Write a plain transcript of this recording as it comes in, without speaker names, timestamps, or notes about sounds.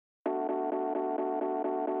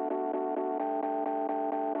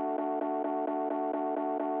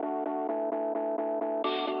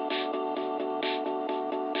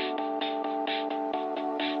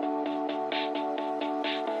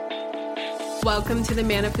Welcome to the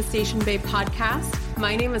Manifestation Babe podcast.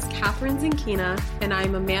 My name is Catherine Zinkina, and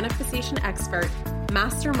I'm a manifestation expert,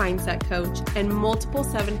 master mindset coach, and multiple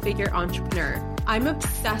seven-figure entrepreneur. I'm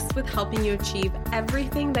obsessed with helping you achieve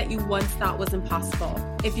everything that you once thought was impossible.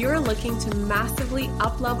 If you're looking to massively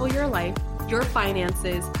up-level your life, your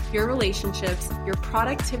finances, your relationships, your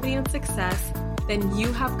productivity and success, then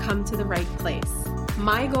you have come to the right place.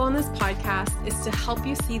 My goal in this podcast is to help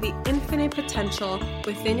you see the infinite potential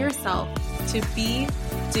within yourself to be,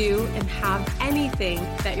 do, and have anything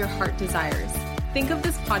that your heart desires. Think of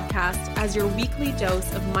this podcast as your weekly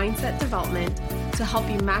dose of mindset development to help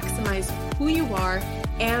you maximize who you are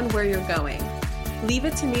and where you're going. Leave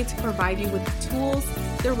it to me to provide you with the tools,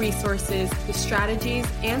 the resources, the strategies,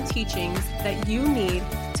 and teachings that you need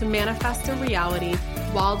to manifest a reality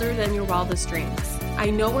wilder than your wildest dreams. I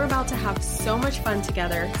know we're about to have so much fun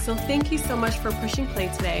together, so thank you so much for pushing play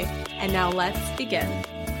today, and now let's begin.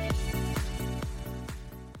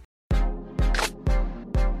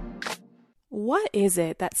 What is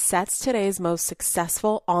it that sets today's most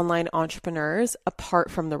successful online entrepreneurs apart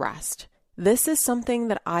from the rest? This is something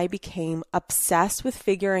that I became obsessed with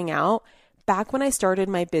figuring out back when I started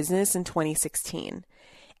my business in 2016.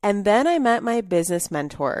 And then I met my business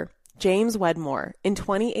mentor, James Wedmore, in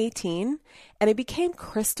 2018, and it became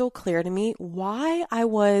crystal clear to me why I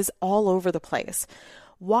was all over the place,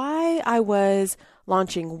 why I was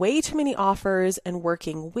launching way too many offers and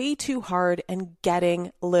working way too hard and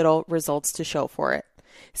getting little results to show for it.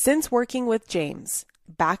 Since working with James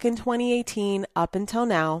back in 2018 up until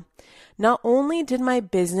now, not only did my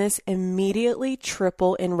business immediately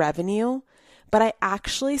triple in revenue, but I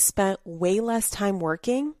actually spent way less time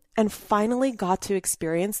working and finally got to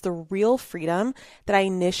experience the real freedom that I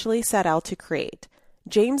initially set out to create.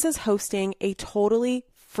 James is hosting a totally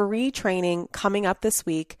free training coming up this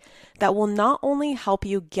week that will not only help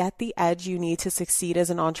you get the edge you need to succeed as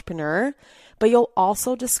an entrepreneur, but you'll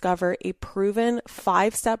also discover a proven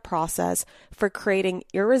 5-step process for creating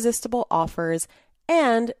irresistible offers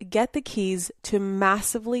and get the keys to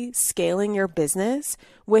massively scaling your business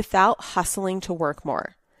without hustling to work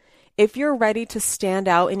more. If you're ready to stand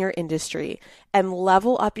out in your industry and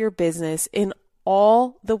level up your business in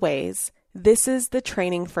all the ways, this is the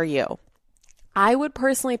training for you. I would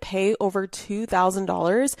personally pay over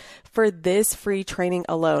 $2,000 for this free training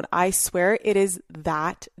alone. I swear it is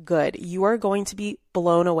that good. You are going to be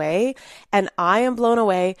blown away, and I am blown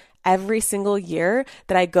away every single year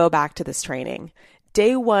that I go back to this training.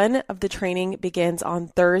 Day 1 of the training begins on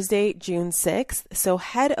Thursday, June 6th. So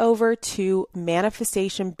head over to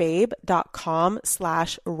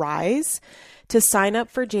manifestationbabe.com/rise to sign up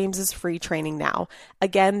for James's free training now.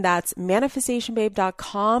 Again, that's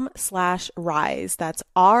manifestationbabe.com/rise. That's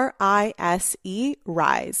RISE,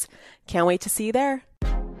 rise. Can't wait to see you there.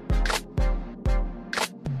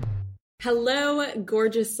 Hello,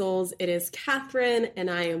 gorgeous souls. It is Catherine, and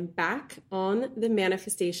I am back on the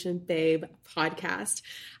Manifestation Babe podcast.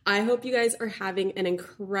 I hope you guys are having an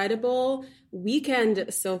incredible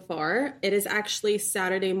weekend so far. It is actually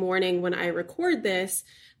Saturday morning when I record this,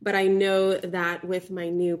 but I know that with my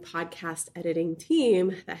new podcast editing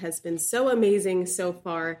team that has been so amazing so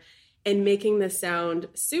far and making this sound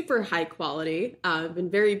super high quality. I've been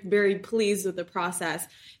very, very pleased with the process. It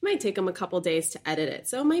might take them a couple days to edit it.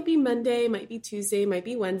 So it might be Monday, might be Tuesday, might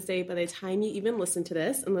be Wednesday by the time you even listen to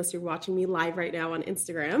this, unless you're watching me live right now on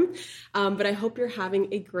Instagram. But I hope you're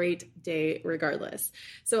having a great day regardless.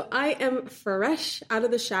 So I am fresh out of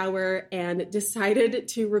the shower and decided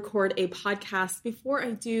to record a podcast before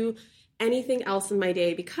I do anything else in my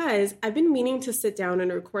day because I've been meaning to sit down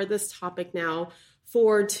and record this topic now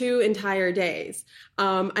for 2 entire days.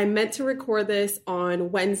 I meant to record this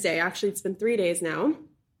on Wednesday. Actually, it's been 3 days now,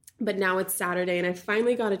 but now it's Saturday and I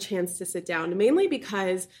finally got a chance to sit down, mainly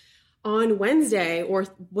because on Wednesday, or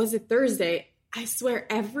was it Thursday, I swear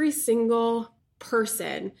every single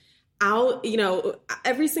person out,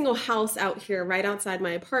 every single house out here right outside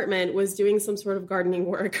my apartment was doing some sort of gardening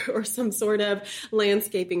work or some sort of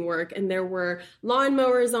landscaping work. And there were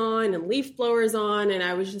lawnmowers on and leaf blowers on. And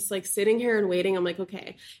I was just like sitting here and waiting. I'm like,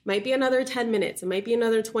 okay, might be another 10 minutes. It might be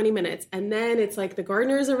another 20 minutes. And then it's like the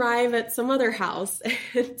gardeners arrive at some other house.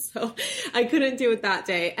 And so I couldn't do it that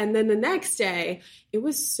day. And then the next day, it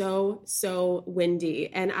was so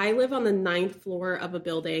windy. And I live on the 9th floor of a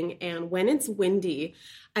building. And when it's windy,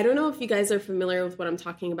 I don't know if you guys are familiar with what I'm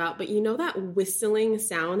talking about, but you know that whistling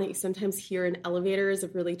sound that you sometimes hear in elevators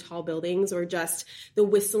of really tall buildings, or just the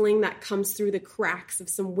whistling that comes through the cracks of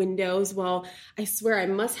some windows? Well, I swear I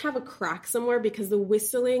must have a crack somewhere because the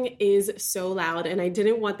whistling is so loud and I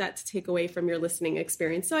didn't want that to take away from your listening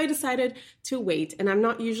experience. So I decided to wait. And I'm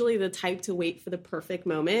not usually the type to wait for the perfect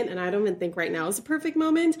moment. And I don't even think right now is a perfect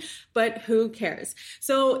moment, but who cares?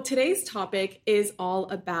 So today's topic is all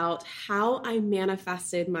about how I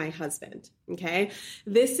manifested my husband. Okay.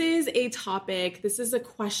 This is a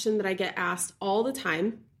question that I get asked all the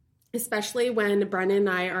time, especially when Brennan and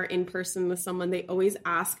I are in person with someone. They always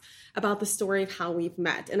ask about the story of how we've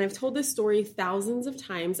met. And I've told this story thousands of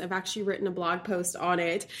times. I've actually written a blog post on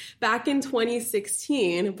it back in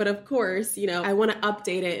 2016. But of course, I want to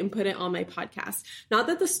update it and put it on my podcast. Not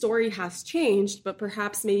that the story has changed, but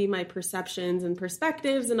perhaps maybe my perceptions and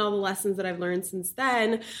perspectives and all the lessons that I've learned since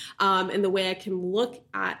then, and the way I can look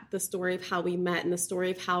at the story of how we met and the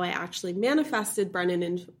story of how I actually manifested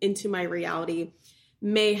Brennan into my reality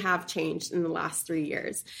may have changed in the last 3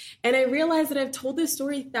 years. And I realized that I've told this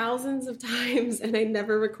story thousands of times and I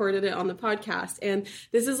never recorded it on the podcast. And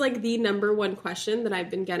this is like the number one question that I've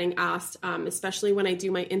been getting asked, especially when I do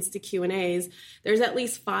my Insta Q&As. There's at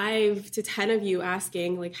least 5 to 10 of you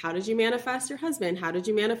asking, like, how did you manifest your husband? How did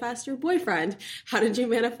you manifest your boyfriend? How did you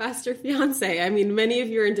manifest your fiance? I mean, many of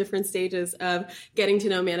you are in different stages of getting to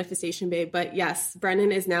know Manifestation Babe, but yes,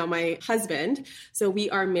 Brennan is now my husband. So we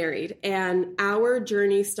are married, and our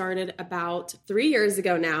journey started about 3 years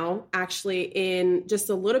ago now, actually in just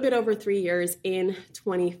a little bit over 3 years in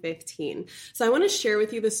 2015. So I want to share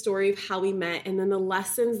with you the story of how we met and then the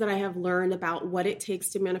lessons that I have learned about what it takes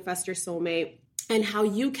to manifest your soulmate and how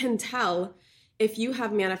you can tell if you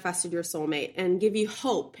have manifested your soulmate, and give you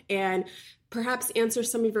hope and perhaps answer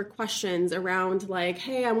some of your questions around like,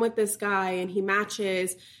 hey, I'm with this guy and he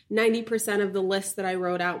matches 90% of the list that I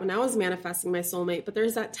wrote out when I was manifesting my soulmate. But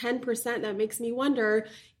there's that 10% that makes me wonder,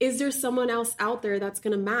 is there someone else out there that's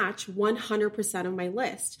going to match 100% of my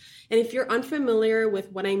list? And if you're unfamiliar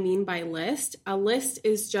with what I mean by list, a list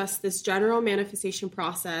is just this general manifestation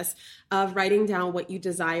process of writing down what you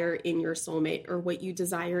desire in your soulmate, or what you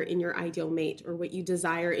desire in your ideal mate, or what you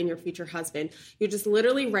desire in your future husband. You just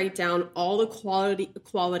literally write down all the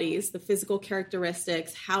qualities, the physical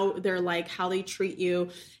characteristics, how they're like, how they treat you,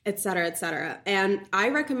 et cetera, et cetera. And I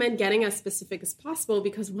recommend getting as specific as possible,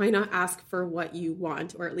 because why not ask for what you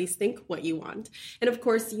want, or at least think what you want? And of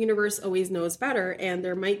course, the universe always knows better. And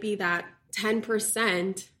there might be that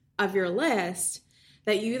 10% of your list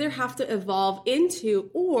that you either have to evolve into,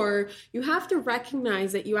 or you have to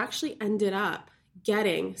recognize that you actually ended up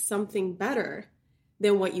getting something better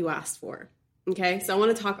than what you asked for. Okay, so I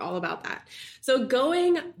want to talk all about that. So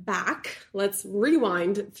going back, let's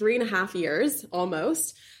rewind 3.5 years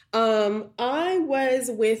almost. I was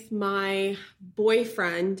with my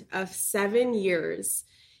boyfriend of 7 years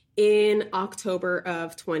in October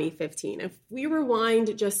of 2015. If we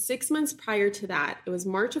rewind just 6 months prior to that, it was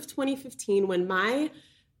March of 2015 when my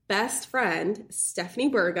best friend, Stephanie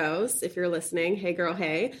Burgos, if you're listening, hey girl,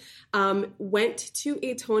 hey, went to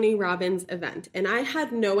a Tony Robbins event. And I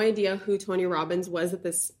had no idea who Tony Robbins was at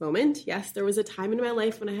this moment. Yes, there was a time in my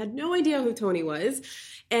life when I had no idea who Tony was.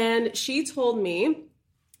 And she told me,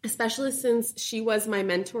 especially since she was my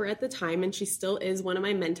mentor at the time, and she still is one of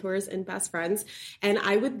my mentors and best friends, and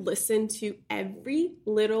I would listen to every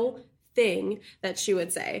little thing that she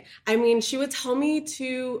would say. I mean, she would tell me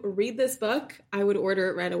to read this book, I would order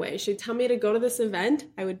it right away. She'd tell me to go to this event,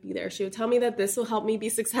 I would be there. She would tell me that this will help me be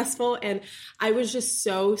successful, and I was just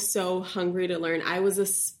so hungry to learn. I was a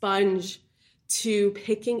sponge to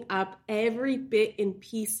picking up every bit and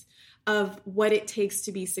piece of what it takes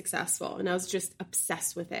to be successful. And I was just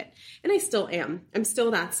obsessed with it. And I still am. I'm still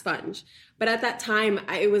that sponge. But at that time,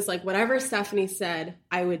 it was like whatever Stephanie said,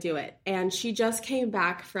 I would do it. And she just came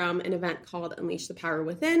back from an event called Unleash the Power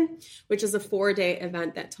Within, which is a 4-day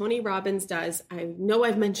event that Tony Robbins does. I know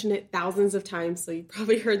I've mentioned it thousands of times, so you've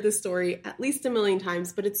probably heard this story at least 1 million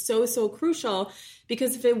times, but it's so crucial,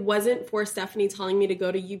 because if it wasn't for Stephanie telling me to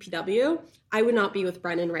go to UPW, I would not be with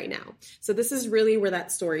Brennan right now. So this is really where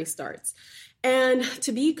that story starts. And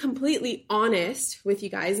to be completely honest with you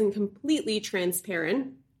guys and completely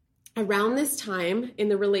transparent, around this time in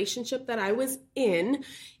the relationship that I was in,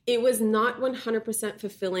 it was not 100%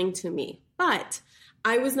 fulfilling to me, but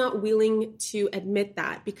I was not willing to admit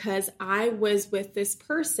that, because I was with this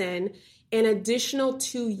person an additional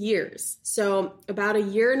 2 years. So about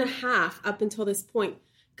 1.5 years up until this point,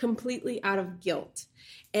 completely out of guilt.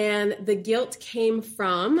 And the guilt came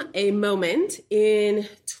from a moment in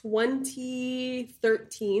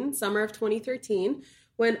 2013, summer of 2013,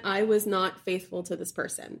 when I was not faithful to this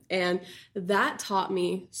person. And that taught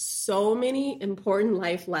me so many important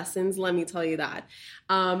life lessons. Let me tell you that.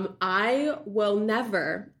 I will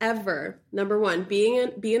never, ever, number one, be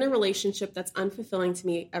in a relationship that's unfulfilling to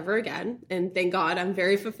me ever again. And thank God I'm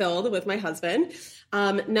very fulfilled with my husband.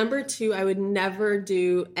 Number two, I would never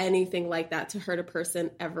do anything like that to hurt a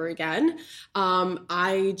person ever again.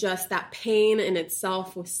 That pain in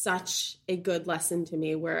itself was such a good lesson to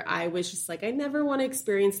me, where I was just like, I never want to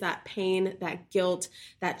experience that pain, that guilt,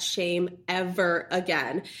 that shame ever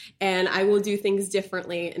again. And I will do things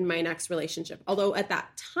differently in my next relationship. Although at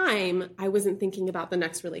that time, I wasn't thinking about the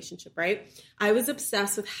next relationship, right? I was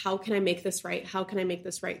obsessed with how can I make this right? How can I make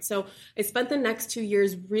this right? So I spent the next 2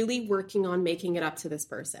 years really working on making it up to this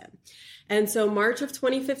person. And so March of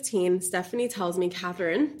 2015, Stephanie tells me,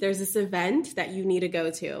 Catherine, there's this event that you need to go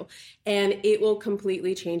to, and it will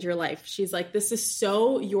completely change your life. She's like, this is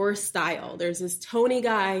so your style. There's this Tony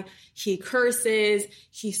guy. He curses.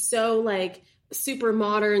 He's so like super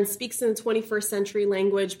modern, speaks in the 21st century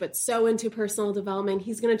language, but so into personal development.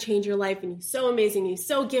 He's going to change your life, and he's so amazing. He's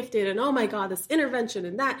so gifted. And oh my God, this intervention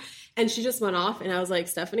and that. And she just went off, and I was like,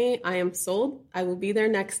 Stephanie, I am sold. I will be there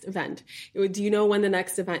next event. Do you know when the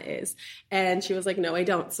next event is? And she was like, no, I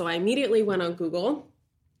don't. So I immediately went on Google.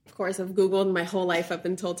 Of course, I've Googled my whole life up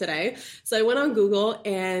until today. So I went on Google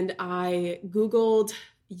and I Googled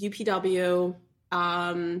UPW,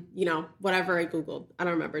 whatever I Googled. I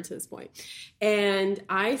don't remember to this point. And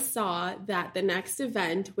I saw that the next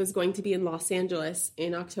event was going to be in Los Angeles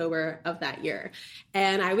in October of that year.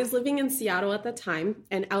 And I was living in Seattle at the time,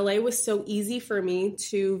 and LA was so easy for me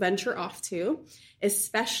to venture off to,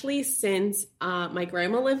 especially since my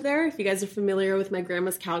grandma lived there. If you guys are familiar with my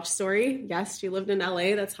grandma's couch story, yes, she lived in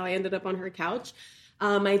LA. That's how I ended up on her couch.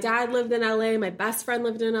 My dad lived in LA. My best friend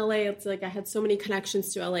lived in LA. It's like I had so many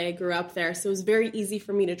connections to LA. I grew up there. So it was very easy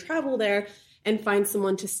for me to travel there and find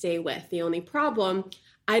someone to stay with. The only problem,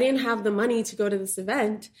 I didn't have the money to go to this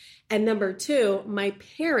event. And number two, my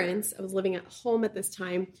parents, I was living at home at this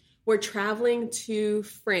time, were traveling to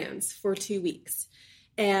France for 2 weeks.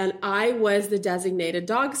 And I was the designated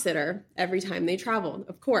dog sitter every time they traveled.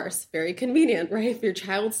 Of course, very convenient, right? If your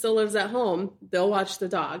child still lives at home, they'll watch the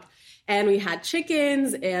dog. And we had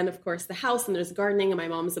chickens and, of course, the house, and there's gardening, and my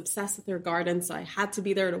mom is obsessed with her garden, so I had to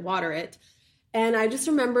be there to water it. And I just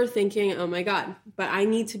remember thinking, oh my God, but I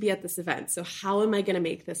need to be at this event. So how am I going to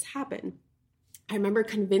make this happen? I remember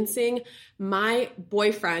convincing my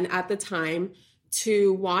boyfriend at the time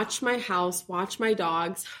to watch my house, watch my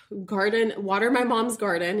dogs, garden, water my mom's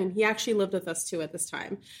garden. And he actually lived with us too at this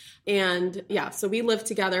time. And yeah, so we lived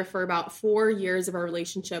together for about 4 years of our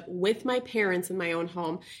relationship with my parents in my own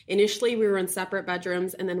home. Initially, we were in separate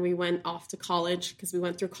bedrooms, and then we went off to college because we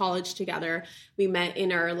went through college together. We met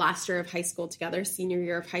in our last year of high school together, senior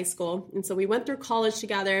year of high school. And so we went through college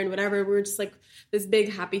together and whatever. We were just like this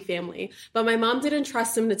big, happy family. But my mom didn't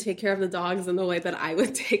trust him to take care of the dogs in the way that I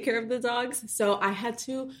would take care of the dogs. So I had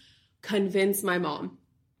to convince my mom.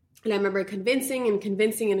 And I remember convincing.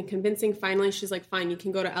 Finally, she's like, fine, you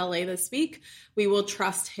can go to LA this week. We will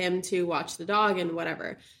trust him to watch the dog and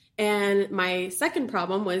whatever. And my second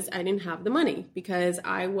problem was I didn't have the money because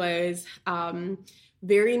I was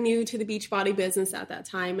very new to the Beachbody business at that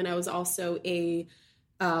time. And I was also I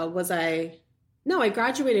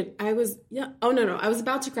graduated. I was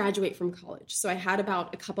about to graduate from college. So I had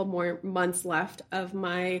about a couple more months left of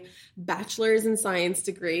my bachelor's in science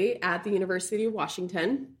degree at the University of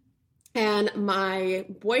Washington. And my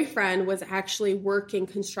boyfriend was actually working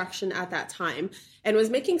construction at that time and was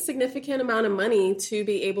making significant amount of money to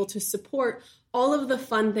be able to support all of the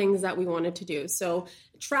fun things that we wanted to do. So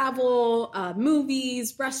travel,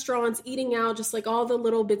 movies, restaurants, eating out, just like all the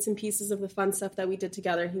little bits and pieces of the fun stuff that we did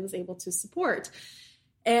together, he was able to support.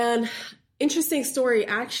 And interesting story,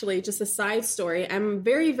 actually, just a side story. I'm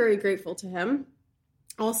very, very grateful to him.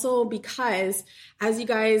 Also because, as you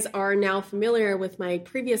guys are now familiar with my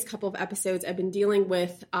previous couple of episodes, I've been dealing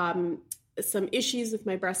with some issues with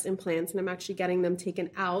my breast implants, and I'm actually getting them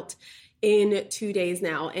taken out in 2 days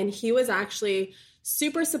now. And he was actually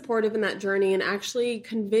super supportive in that journey and actually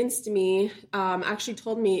convinced me, actually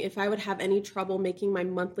told me if I would have any trouble making my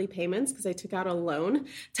monthly payments, because I took out a loan,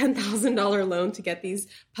 $10,000 loan to get these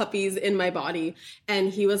puppies in my body. And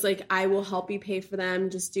he was like, I will help you pay for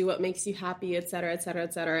them. Just do what makes you happy, et cetera, et cetera,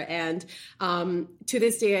 et cetera. And to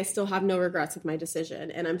this day, I still have no regrets with my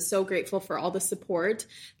decision. And I'm so grateful for all the support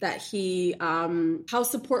that how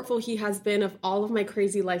supportful he has been of all of my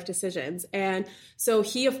crazy life decisions. And so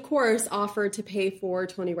he, of course, offered to pay for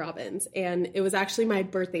Tony Robbins. And it was actually my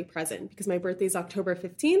birthday present because my birthday is October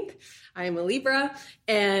 15th. I am a Libra.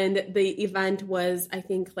 And the event was, I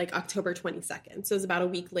think, like October 22nd. So it was about a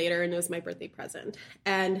week later, and it was my birthday present.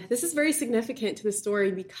 And this is very significant to the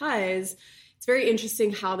story because it's very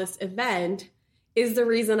interesting how this event is the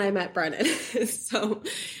reason I met Brennan. So,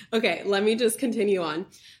 okay, let me just continue on.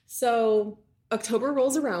 So October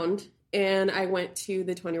rolls around and I went to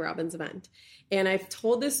the Tony Robbins event. And I've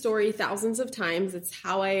told this story thousands of times. It's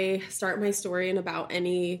how I start my story in about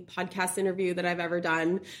any podcast interview that I've ever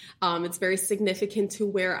done. It's very significant to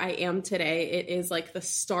where I am today. It is like the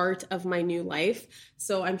start of my new life.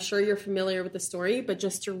 So I'm sure you're familiar with the story, but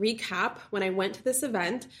just to recap, when I went to this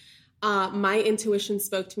event, my intuition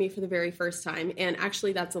spoke to me for the very first time. And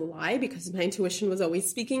actually that's a lie because my intuition was always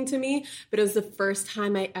speaking to me, but it was the first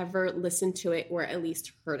time I ever listened to it or at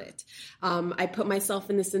least heard it. I put myself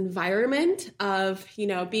in this environment of,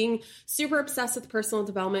 being super obsessed with personal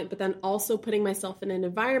development, but then also putting myself in an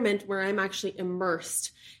environment where I'm actually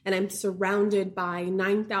immersed and I'm surrounded by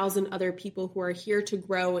 9,000 other people who are here to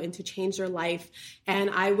grow and to change their life. And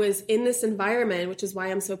I was in this environment, which is why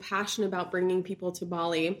I'm so passionate about bringing people to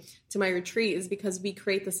Bali, to my retreat, is because we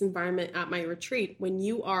create this environment at my retreat. When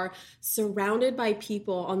you are surrounded by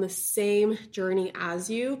people on the same journey as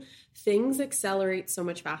you, things accelerate so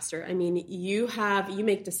much faster. I mean, you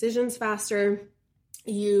make decisions faster,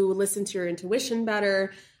 you listen to your intuition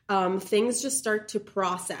better, things just start to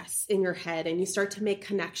process in your head and you start to make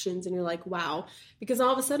connections and you're like, wow, because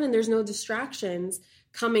all of a sudden there's no distractions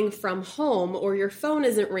coming from home, or your phone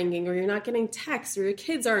isn't ringing, or you're not getting texts, or your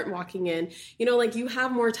kids aren't walking in, you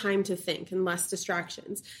have more time to think and less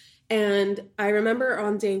distractions. And I remember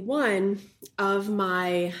on day one of oh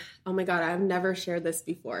my God, I've never shared this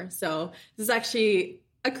before. So this is actually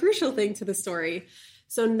a crucial thing to the story.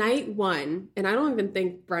 So night one, and I don't even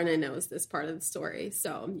think Brennan knows this part of the story.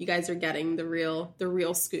 So you guys are getting the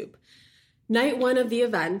real scoop. Night one of the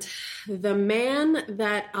event, the man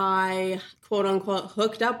that I quote unquote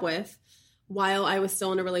hooked up with while I was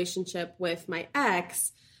still in a relationship with my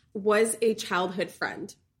ex was a childhood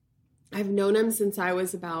friend. I've known him since I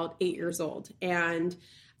was about 8 years old. And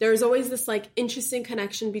there was always this like interesting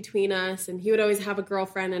connection between us, and he would always have a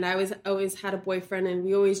girlfriend and I always had a boyfriend, and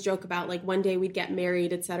we always joke about like one day we'd get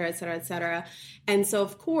married, et cetera, et cetera, et cetera. And so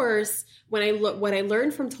of course, what I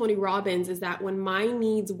learned from Tony Robbins is that when my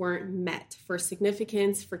needs weren't met for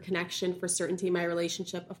significance, for connection, for certainty in my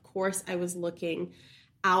relationship, of course I was looking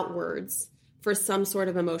outwards for some sort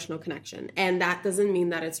of emotional connection. And that doesn't mean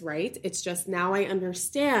that it's right. It's just now I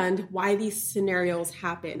understand why these scenarios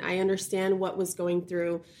happen. I understand what was going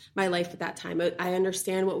through my life at that time. I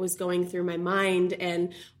understand what was going through my mind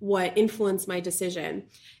and what influenced my decision.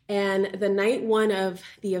 And the night one of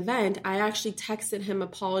the event, I actually texted him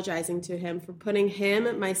apologizing to him for putting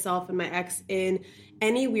him, myself, and my ex in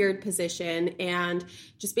any weird position, and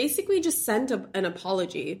just basically just sent an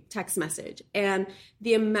apology text message. And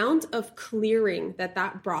the amount of clearing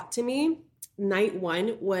that brought to me, night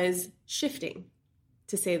one, was shifting,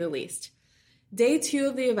 to say the least. Day two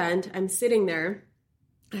of the event, I'm sitting there.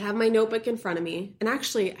 I have my notebook in front of me, and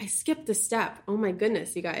actually I skipped a step. Oh my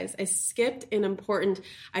goodness, you guys, I skipped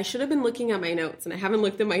I should have been looking at my notes, and I haven't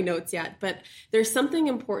looked at my notes yet, but there's something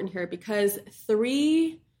important here because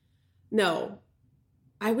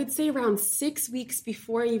I would say around 6 weeks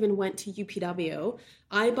before I even went to UPW,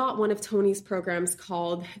 I bought one of Tony's programs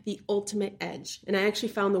called The Ultimate Edge. And I actually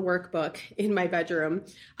found the workbook in my bedroom,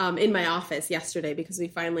 in my office yesterday, because we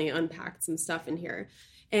finally unpacked some stuff in here.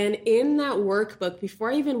 And in that workbook,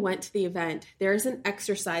 before I even went to the event, there's an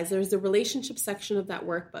exercise. There's the relationship section of that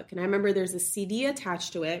workbook. And I remember there's a CD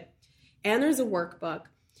attached to it, and there's a workbook.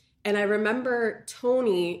 And I remember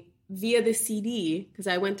Tony, via the CD, because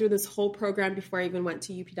I went through this whole program before I even went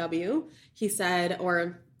to UPW, he said,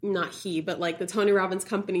 or not he, but like the Tony Robbins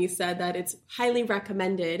company said that it's highly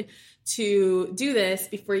recommended to do this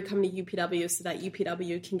before you come to UPW so that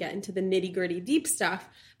UPW can get into the nitty gritty deep stuff,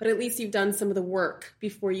 but at least you've done some of the work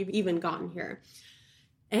before you've even gotten here.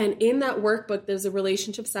 And in that workbook, there's a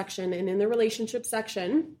relationship section. And in the relationship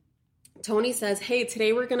section, Tony says, hey,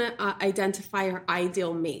 today we're going to identify our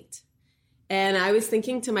ideal mate. And I was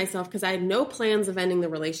thinking to myself, because I had no plans of ending the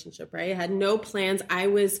relationship, right? I had no plans. I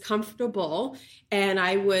was comfortable and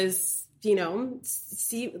I was, I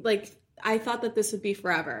thought that this would be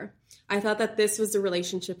forever. I thought that this was the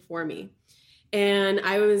relationship for me. And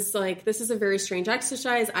I was like, this is a very strange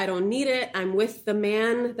exercise. I don't need it. I'm with the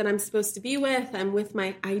man that I'm supposed to be with. I'm with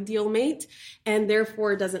my ideal mate, and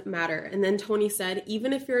therefore it doesn't matter. And then Tony said,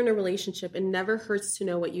 even if you're in a relationship, it never hurts to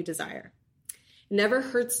know what you desire. It never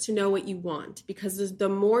hurts to know what you want, because the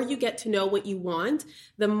more you get to know what you want,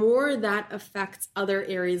 the more that affects other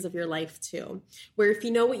areas of your life too. Where if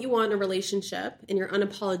you know what you want in a relationship and you're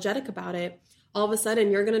unapologetic about it, all of a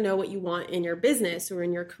sudden you're going to know what you want in your business or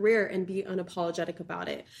in your career and be unapologetic about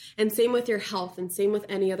it. And same with your health, and same with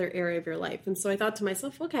any other area of your life. And so I thought to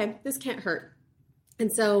myself, okay, this can't hurt.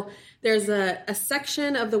 And so there's a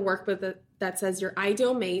section of the workbook that says your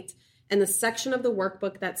ideal mate, and the section of the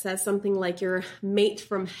workbook that says something like your mate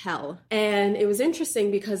from hell. And it was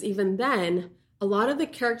interesting because even then, a lot of the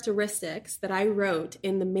characteristics that I wrote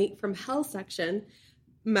in the mate from hell section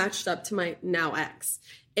matched up to my now ex.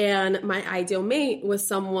 And my ideal mate was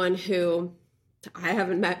someone who I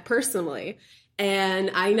haven't met personally.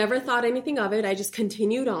 And I never thought anything of it. I just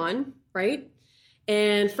continued on, right?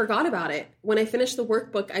 And forgot about it. When I finished the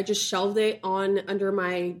workbook, I just shelved it under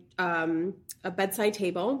my a bedside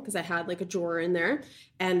table, because I had like a drawer in there.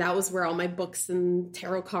 And that was where all my books and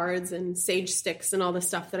tarot cards and sage sticks and all the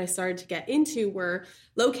stuff that I started to get into were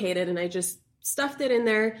located. And I just stuffed it in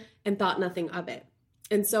there and thought nothing of it.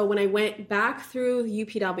 And so when I went back through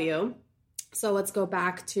UPW, so let's go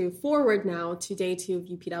back to forward now to day 2 of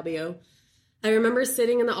UPW. I remember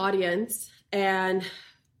sitting in the audience and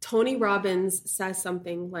Tony Robbins says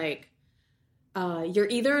something like, you're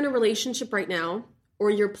either in a relationship right now or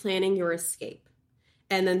you're planning your escape.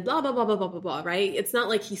 And then blah, blah, blah, blah, blah, blah, blah, right? It's not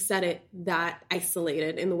like he said it that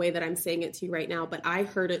isolated in the way that I'm saying it to you right now, but I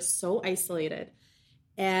heard it so isolated.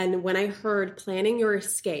 And when I heard planning your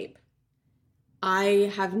escape,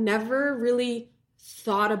 I have never really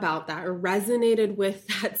thought about that or resonated with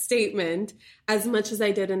that statement as much as I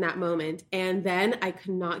did in that moment. And then I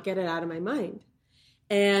could not get it out of my mind.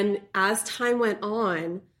 And as time went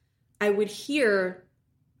on, I would hear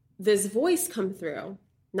this voice come through,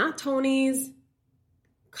 not Tony's,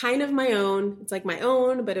 kind of my own. It's like my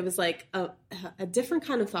own, but it was like a different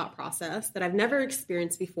kind of thought process that I've never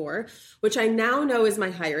experienced before, which I now know is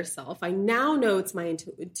my higher self. I now know it's my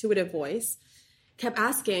intuitive voice. Kept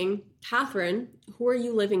asking, Catherine, who are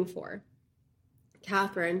you living for?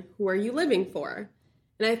 Catherine, who are you living for?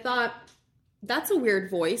 And I thought, that's a weird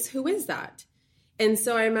voice. Who is that? And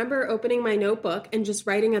so I remember opening my notebook and just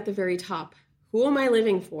writing at the very top, who am I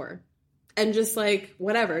living for? And just like,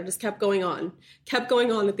 whatever, just kept going on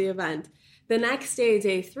at the event. The next day,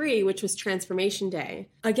 day 3, which was transformation day,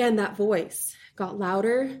 again, that voice got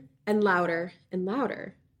louder and louder and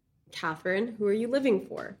louder. Catherine, who are you living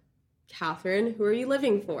for? Catherine, who are you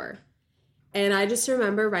living for? And I just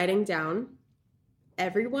remember writing down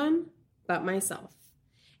everyone but myself.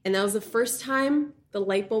 And that was the first time the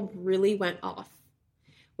light bulb really went off,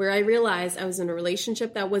 where I realized I was in a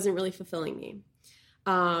relationship that wasn't really fulfilling me.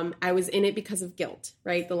 I was in it because of guilt,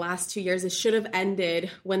 right? The last 2 years, it should have ended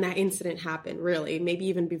when that incident happened, really, maybe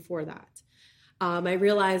even before that. I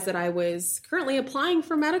realized that I was currently applying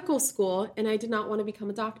for medical school and I did not want to become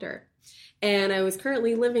a doctor. And I was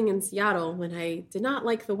currently living in Seattle when I did not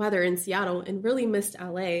like the weather in Seattle and really missed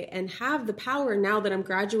LA, and have the power now that I'm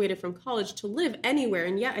graduated from college to live anywhere.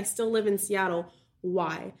 And yet I still live in Seattle.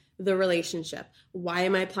 Why? The relationship. Why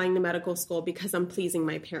am I applying to medical school? Because I'm pleasing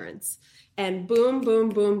my parents. And boom, boom,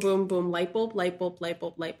 boom, boom, boom, light bulb, light bulb, light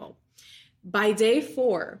bulb, light bulb. By day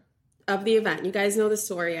 4 of the event, you guys know the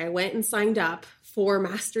story. I went and signed up for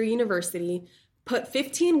Mastery University, put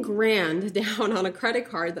 15 grand down on a credit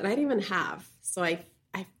card that I didn't even have. So I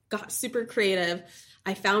got super creative.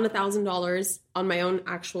 I found $1,000 on my own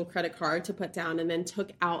actual credit card to put down, and then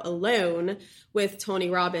took out a loan with Tony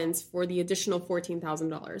Robbins for the additional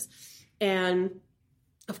 $14,000. And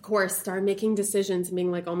of course, started making decisions and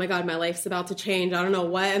being like, oh my God, my life's about to change. I don't know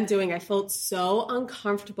what I'm doing. I felt so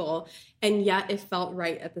uncomfortable, and yet it felt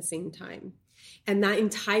right at the same time. And that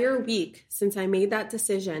entire week, since I made that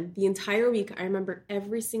decision, the entire week, I remember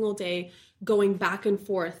every single day going back and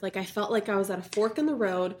forth. Like I felt like I was at a fork in the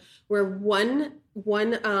road, where one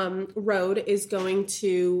road is going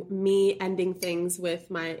to me ending things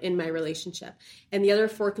in my relationship, and the other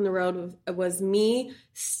fork in the road was me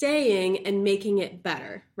staying and making it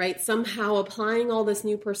better, right? Somehow applying all this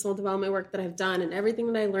new personal development work that I've done and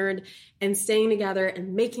everything that I learned, and staying together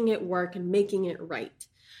and making it work and making it right.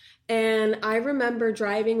 And I remember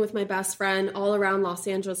driving with my best friend all around Los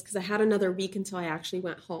Angeles, because I had another week until I actually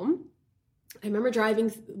went home. I remember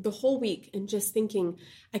driving the whole week and just thinking,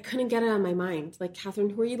 I couldn't get it out of my mind. Like, Catherine,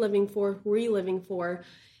 who are you living for? Who are you living for?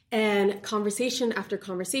 And conversation after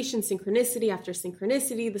conversation, synchronicity after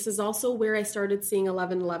synchronicity. This is also where I started seeing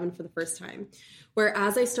 1111 for the first time. Where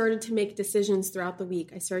as I started to make decisions throughout the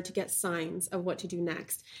week, I started to get signs of what to do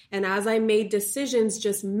next. And as I made decisions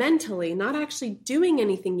just mentally, not actually doing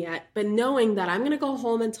anything yet, but knowing that I'm going to go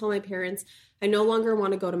home and tell my parents I no longer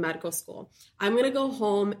want to go to medical school. I'm going to go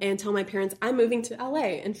home and tell my parents I'm moving to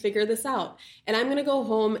LA and figure this out. And I'm going to go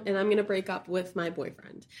home and I'm going to break up with my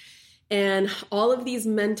boyfriend. And all of these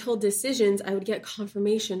mental decisions, I would get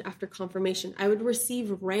confirmation after confirmation. I would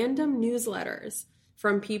receive random newsletters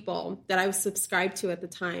from people that I was subscribed to at the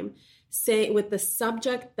time, say with the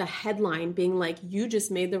subject, the headline being like, you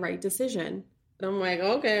just made the right decision. And I'm like,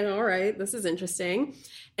 okay, all right, this is interesting.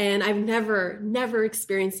 And I've never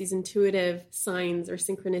experienced these intuitive signs or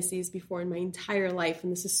synchronicities before in my entire life.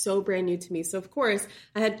 And this is so brand new to me. So of course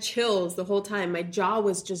I had chills the whole time. My jaw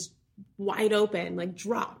was just wide open, like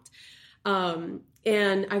dropped. And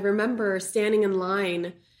I remember standing in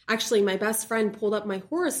line. Actually, my best friend pulled up my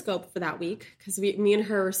horoscope for that week because me and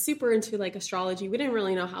her were super into like astrology. We didn't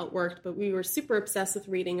really know how it worked, but we were super obsessed with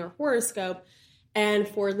reading our horoscope. And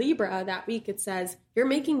for Libra that week, it says, you're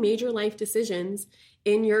making major life decisions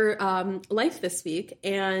in your life this week,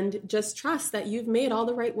 and just trust that you've made all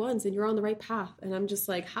the right ones and you're on the right path. And I'm just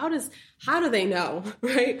like, how do they know,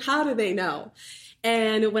 right? How do they know?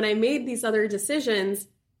 And when I made these other decisions,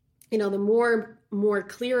 you know, the more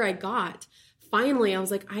clear I got, finally, I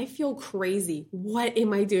was like, I feel crazy. What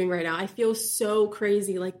am I doing right now? I feel so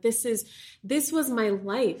crazy. Like this was my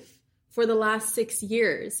life for the last 6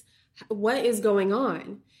 years. What is going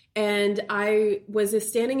on? And I was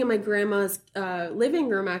standing in my grandma's living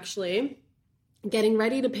room, actually, getting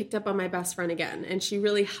ready to pick up on my best friend again. And she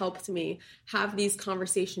really helped me have these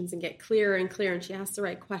conversations and get clearer and clearer. And she asked the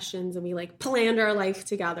right questions, and we like planned our life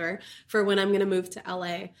together for when I'm going to move to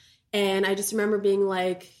LA. And I just remember being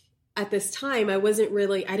like, at this time, I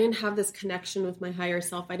didn't have this connection with my higher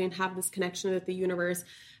self. I didn't have this connection with the universe.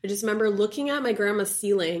 I just remember looking at my grandma's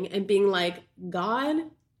ceiling and being like, God,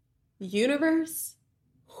 universe,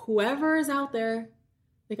 whoever is out there,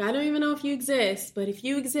 like, I don't even know if you exist, but if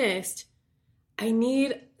you exist, I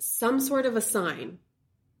need some sort of a sign,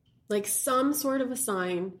 like some sort of a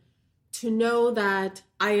sign to know that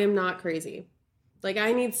I am not crazy. Like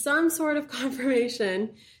I need some sort of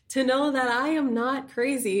confirmation to know that I am not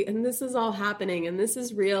crazy and this is all happening and this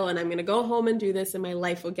is real and I'm going to go home and do this and my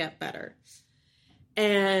life will get better.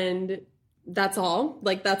 And that's all.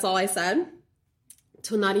 Like that's all I said.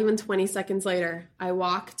 Till not even 20 seconds later, I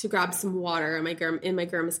walk to grab some water in my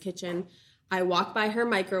grandma's kitchen. I walk by her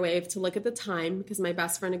microwave to look at the time because my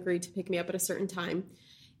best friend agreed to pick me up at a certain time.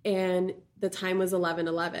 And the time was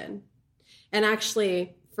 11:11. And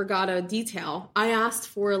actually, forgot a detail. I asked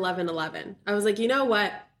for 11:11. I was like, you know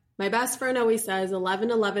what? My best friend always says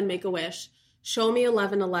 11:11, make a wish. Show me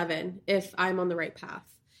 11:11 if I'm on the right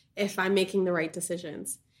path, if I'm making the right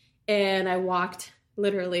decisions. And I walked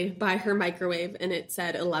literally by her microwave and it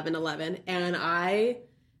said 11:11. And I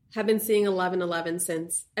have been seeing 11:11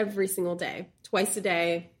 since, every single day, twice a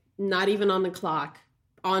day, not even on the clock,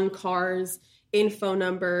 on cars, in phone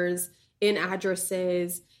numbers, in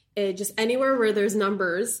addresses, just anywhere where there's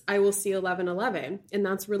numbers, I will see 11:11. And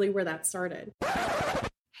that's really where that started.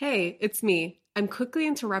 Hey, it's me. I'm quickly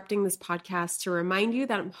interrupting this podcast to remind you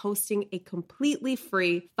that I'm hosting a completely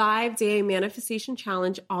free 5-day manifestation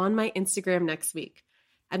challenge on my Instagram next week.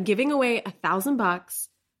 I'm giving away $1,000,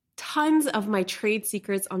 tons of my trade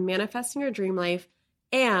secrets on manifesting your dream life,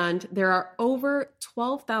 and there are over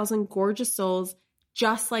 12,000 gorgeous souls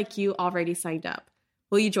just like you already signed up.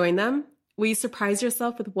 Will you join them? Will you surprise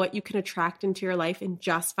yourself with what you can attract into your life in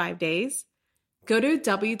just 5 days? Go to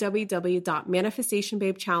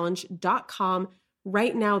www.manifestationbabechallenge.com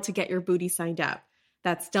right now to get your booty signed up.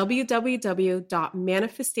 That's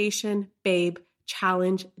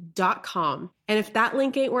www.manifestationbabechallenge.com. And if that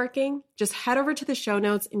link ain't working, just head over to the show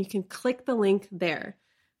notes and you can click the link there.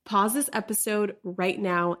 Pause this episode right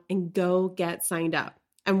now and go get signed up.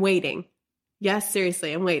 I'm waiting. Yes,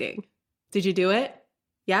 seriously, I'm waiting. Did you do it?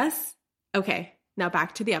 Yes? Okay, now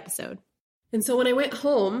back to the episode. And so when I went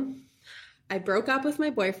home, I broke up with my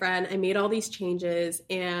boyfriend. I made all these changes,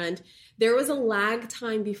 and there was a lag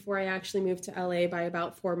time before I actually moved to LA by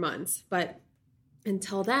about 4 months. But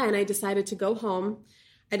until then, I decided to go home.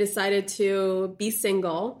 I decided to be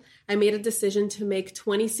single. I made a decision to make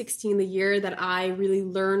 2016 the year that I really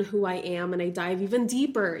learn who I am and I dive even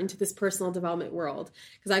deeper into this personal development world,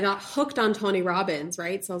 because I got hooked on Tony Robbins,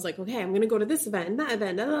 right? So I was like, okay, I'm going to go to this event and that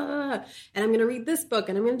event, and I'm going to read this book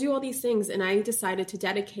and I'm going to do all these things. And I decided to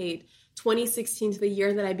dedicate 2016 to the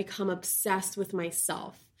year that I become obsessed with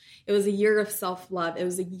myself. It was a year of self-love. It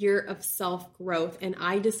was a year of self-growth. And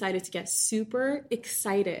I decided to get super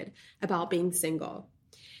excited about being single.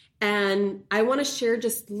 And I want to share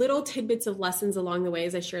just little tidbits of lessons along the way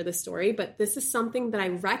as I share this story. But this is something that I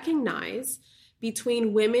recognize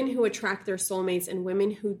between women who attract their soulmates and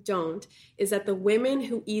women who don't is that the women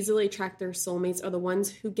who easily attract their soulmates are the ones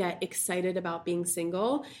who get excited about being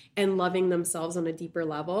single and loving themselves on a deeper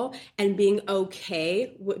level and being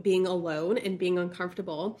okay with being alone and being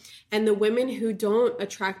uncomfortable. And the women who don't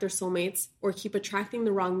attract their soulmates or keep attracting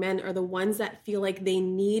the wrong men are the ones that feel like they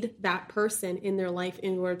need that person in their life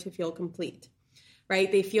in order to feel complete. Right?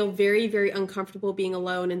 They feel very, very uncomfortable being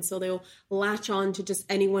alone. And so they'll latch on to just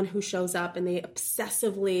anyone who shows up, and they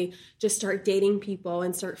obsessively just start dating people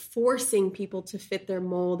and start forcing people to fit their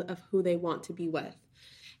mold of who they want to be with.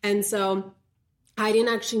 And so I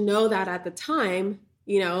didn't actually know that at the time.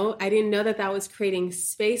 I didn't know that that was creating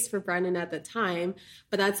space for Brendan at the time,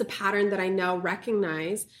 but that's a pattern that I now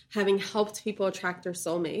recognize, having helped people attract their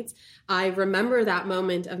soulmates. I remember that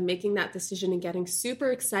moment of making that decision and getting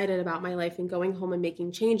super excited about my life and going home and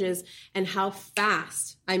making changes, and how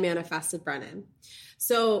fast I manifested Brendan.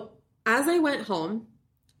 So as I went home,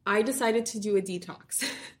 I decided to do a detox.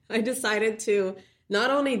 I decided to not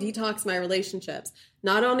only detox my relationships,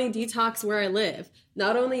 not only detox where I live,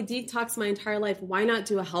 not only detox my entire life, why not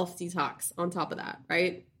do a health detox on top of that,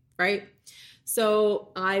 right?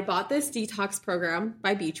 So I bought this detox program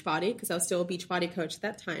by Beachbody because I was still a Beachbody coach at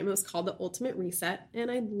that time. It was called the Ultimate Reset, and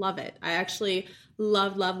I love it. I actually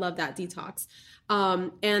love that detox.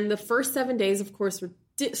 And the first 7 days, of course, were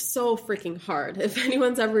so freaking hard. If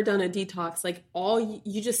anyone's ever done a detox, like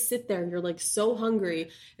you just sit there and you're like so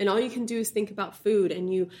hungry, and all you can do is think about food,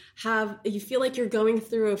 and you feel like you're going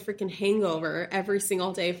through a freaking hangover every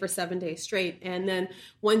single day for 7 days straight. And then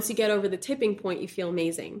once you get over the tipping point, you feel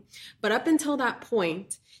amazing. But up until that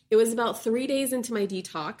point, it was about 3 days into my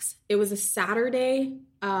detox. It was a Saturday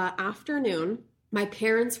afternoon. My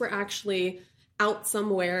parents were actually out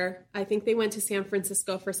somewhere. I think they went to San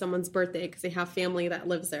Francisco for someone's birthday because they have family that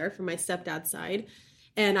lives there from my stepdad's side.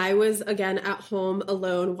 And I was, again, at home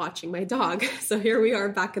alone watching my dog. So here we are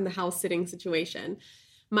back in the house sitting situation.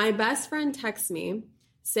 My best friend texts me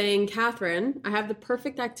saying, Catherine, I have the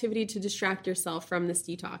perfect activity to distract yourself from this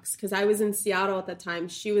detox. Because I was in Seattle at that time.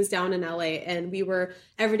 She was down in LA, and we were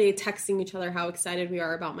every day texting each other how excited we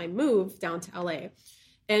are about my move down to LA.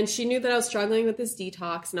 And she knew that I was struggling with this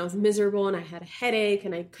detox, and I was miserable, and I had a headache,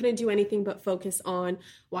 and I couldn't do anything but focus on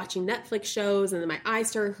watching Netflix shows, and then my eyes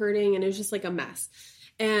started hurting, and it was just like a mess.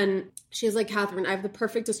 And she was like, Catherine, I have the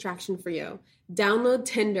perfect distraction for you. Download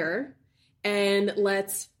Tinder, and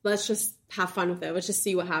let's just have fun with it. Let's just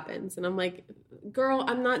see what happens. And I'm like, girl,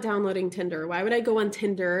 I'm not downloading Tinder. Why would I go on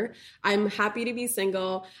Tinder? I'm happy to be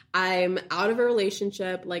single. I'm out of a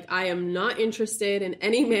relationship. Like, I am not interested in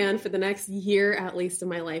any man for the next year, at least, of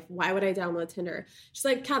my life. Why would I download Tinder? She's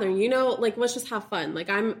like, Catherine, let's just have fun. Like,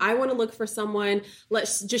 I want to look for someone.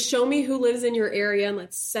 Let's just show me who lives in your area, and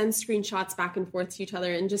let's send screenshots back and forth to each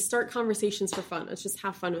other and just start conversations for fun. Let's just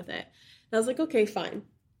have fun with it. And I was like, okay, fine.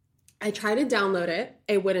 I tried to download it.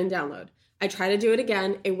 It wouldn't download. I tried to do it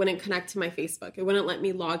again. It wouldn't connect to my Facebook. It wouldn't let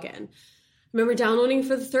me log in. I remember downloading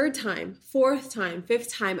for the third time, fourth time,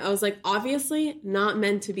 fifth time. I was like, obviously not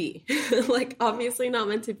meant to be. Obviously not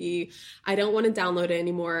meant to be. I don't want to download it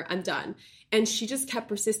anymore. I'm done. And she just kept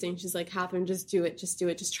persisting. She's like, Catherine, just do it. Just do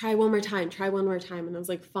it. Just try one more time. Try one more time. And I was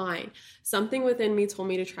like, fine. Something within me told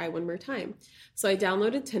me to try one more time. So I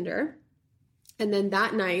downloaded Tinder. And then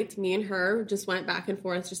that night, me and her just went back and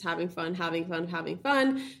forth, just having fun,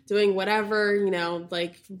 doing whatever,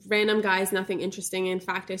 like random guys, nothing interesting. In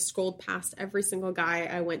fact, I scrolled past every single guy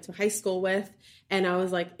I went to high school with. And I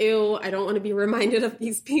was like, ew, I don't want to be reminded of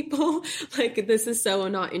these people. Like, this is so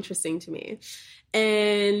not interesting to me.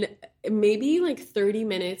 And maybe like 30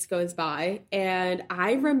 minutes goes by, and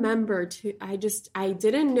I remember I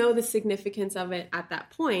didn't know the significance of it at that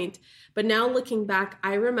point, but now looking back,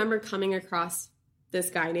 I remember coming across this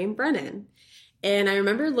guy named Brennan. And I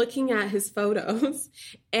remember looking at his photos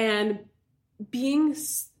and being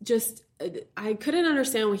just, I couldn't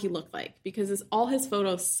understand what he looked like because all his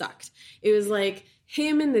photos sucked. It was like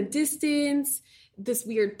him in the distance, this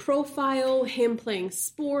weird profile, him playing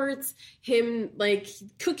sports, him like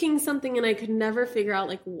cooking something, and I could never figure out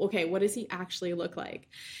like, okay, what does he actually look like?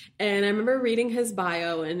 And I remember reading his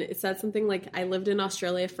bio, and it said something like, I lived in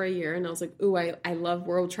Australia for a year, and I was like, ooh, I love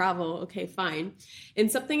world travel. Okay, fine.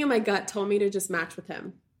 And something in my gut told me to just match with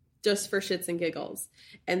him, just for shits and giggles.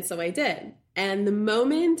 And so I did. And the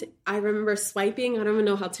moment I remember swiping, I don't even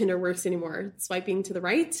know how Tinder works anymore, swiping to the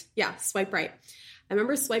right. Yeah, swipe right. I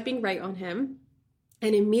remember swiping right on him.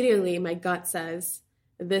 And immediately my gut says,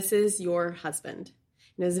 this is your husband.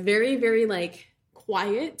 And it was very, very like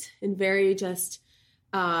quiet and very just,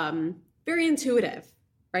 very intuitive,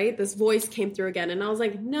 right? This voice came through again. And I was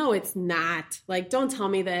like, no, it's not. Like, don't tell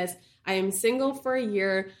me this. I am single for a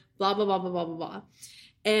year, blah, blah, blah, blah, blah, blah, blah.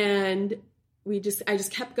 And I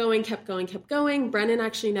just kept going. Brennan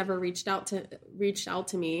actually never reached out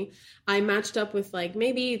to me. I matched up with like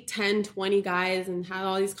maybe 10, 20 guys and had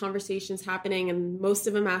all these conversations happening. And most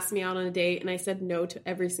of them asked me out on a date. And I said no to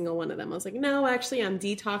every single one of them. I was like, no, actually I'm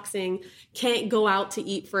detoxing. Can't go out to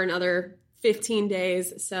eat for another 15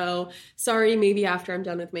 days. So sorry, maybe after I'm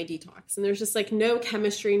done with my detox. And there's just like no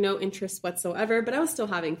chemistry, no interest whatsoever, but I was still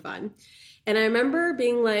having fun. And I remember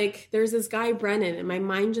being like, there's this guy, Brennan, and my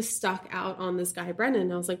mind just stuck out on this guy, Brennan.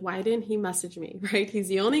 And I was like, why didn't he message me, right? He's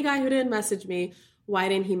the only guy who didn't message me. Why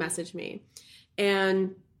didn't he message me?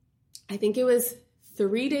 And I think it was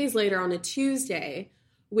 3 days later on a Tuesday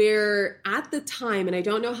where at the time, and I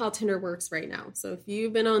don't know how Tinder works right now. So if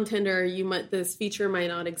you've been on Tinder, this feature might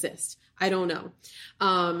not exist. I don't know.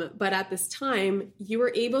 But at this time, you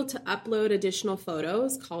were able to upload additional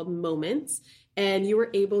photos called moments, and you were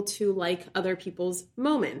able to like other people's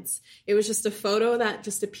moments. It was just a photo that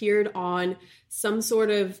just appeared on some sort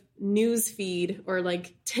of news feed or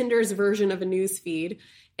like Tinder's version of a news feed.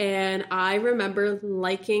 And I remember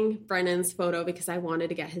liking Brennan's photo because I wanted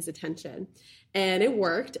to get his attention. And it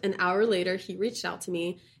worked. An hour later, he reached out to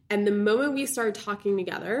me. And the moment we started talking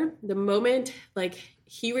together, the moment like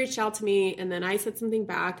he reached out to me and then I said something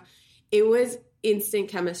back, it was instant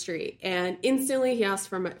chemistry. And instantly he asked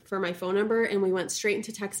for my phone number, and we went straight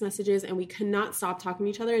into text messages, and we could not stop talking to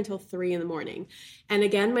each other until 3 a.m. And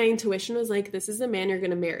again, my intuition was like, this is the man you're going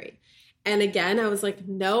to marry. And again, I was like,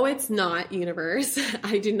 no, it's not, universe.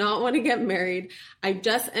 I do not want to get married. I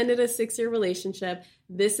just ended a 6-year relationship.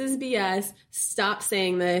 This is BS. Stop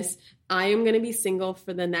saying this. I am going to be single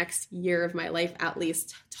for the next year of my life, at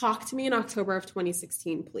least. Talk to me in October of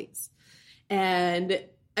 2016, please. And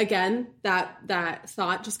again, that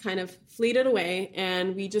thought just kind of fleeted away,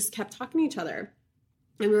 and we just kept talking to each other,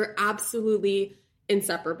 and we were absolutely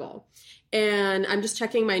inseparable. And I'm just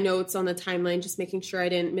checking my notes on the timeline, just making sure I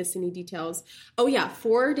didn't miss any details. Oh yeah,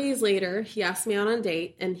 4 days later, he asked me out on a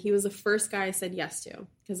date, and he was the first guy I said yes to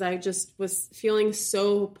because I just was feeling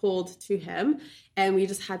so pulled to him, and we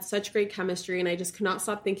just had such great chemistry, and I just could not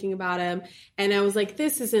stop thinking about him. And I was like,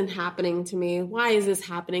 this isn't happening to me. Why is this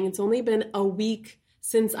happening? It's only been a week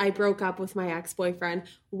since I broke up with my ex-boyfriend.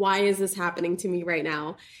 Why is this happening to me right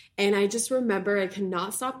now? And I just remember I could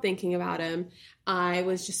not stop thinking about him. I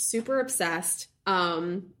was just super obsessed.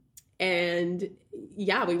 And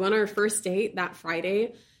yeah, we went on our first date that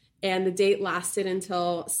Friday, and the date lasted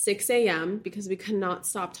until 6 a.m. because we could not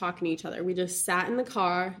stop talking to each other. We just sat in the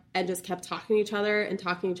car and just kept talking to each other and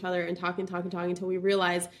talking to each other and talking until we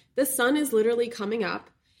realized the sun is literally coming up.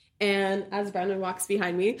 And as Brennan walks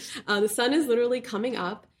behind me, the sun is literally coming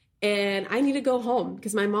up, and I need to go home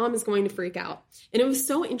because my mom is going to freak out. And it was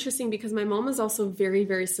so interesting because my mom was also very,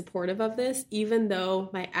 very supportive of this, even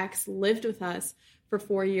though my ex lived with us for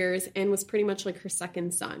 4 years and was pretty much like her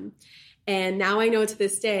second son. And now I know to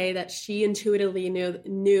this day that she intuitively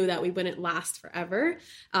knew that we wouldn't last forever.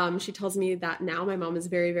 She tells me that now my mom is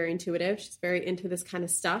very, very intuitive. She's very into this kind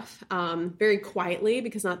of stuff, very quietly,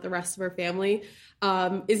 because not the rest of her family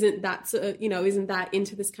isn't that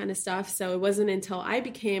into this kind of stuff. So it wasn't until I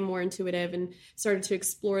became more intuitive and started to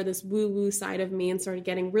explore this woo-woo side of me and started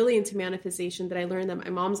getting really into manifestation that I learned that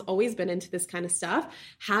my mom's always been into this kind of stuff,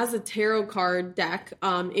 has a tarot card deck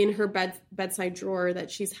in her bedside drawer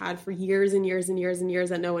that she's had for years and years and years and years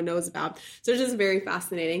that no one knows about. So it's just very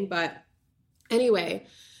fascinating. But anyway,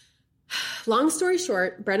 long story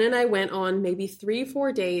short, Brennan and I went on maybe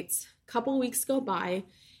 3-4 dates. A couple weeks go by,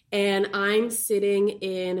 and I'm sitting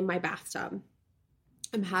in my bathtub.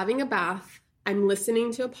 I'm having a bath. I'm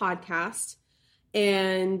listening to a podcast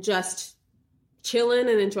and just chilling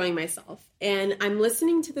and enjoying myself. And I'm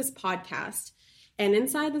listening to this podcast. And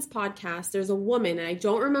inside this podcast, there's a woman, and I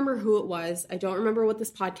don't remember who it was. I don't remember what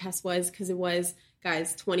this podcast was because it was,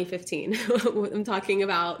 guys, 2015. I'm talking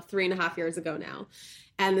about 3.5 years ago now.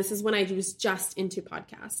 And this is when I was just into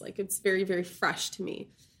podcasts. Like, it's very, very fresh to me.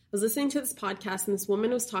 I was listening to this podcast, and this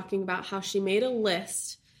woman was talking about how she made a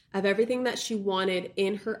list of everything that she wanted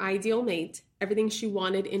in her ideal mate, everything she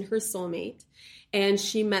wanted in her soulmate. And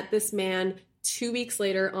she met this man 2 weeks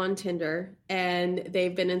later on Tinder, and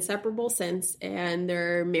they've been inseparable since, and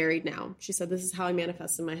they're married now. She said, this is how I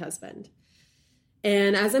manifested my husband.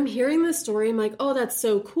 And as I'm hearing this story, I'm like, oh, that's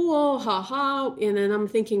so cool. Ha ha. And then I'm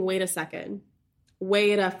thinking, wait a second.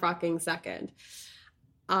 Wait a fucking second.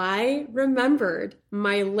 I remembered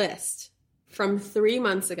my list from 3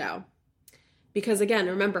 months ago. Because again,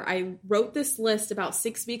 remember, I wrote this list about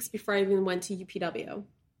 6 weeks before I even went to UPW.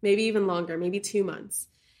 Maybe even longer, maybe 2 months.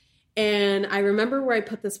 And I remember where I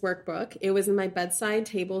put this workbook. It was in my bedside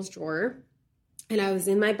table's drawer. And I was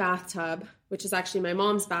in my bathtub, which is actually my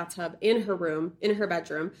mom's bathtub, in her room, in her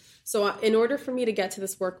bedroom. So in order for me to get to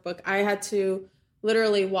this workbook, I had to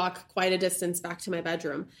literally walk quite a distance back to my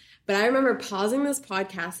bedroom. But I remember pausing this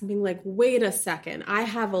podcast and being like, wait a second, I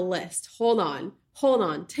have a list. Hold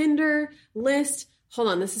on. Tinder, list. Hold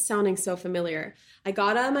on, this is sounding so familiar. I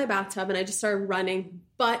got out of my bathtub and I just started running,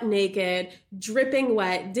 butt naked, dripping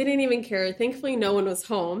wet, didn't even care. Thankfully, no one was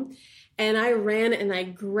home. And I ran and I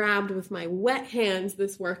grabbed with my wet hands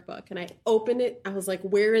this workbook and I opened it. I was like,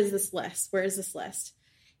 where is this list? Where is this list?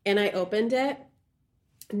 And I opened it,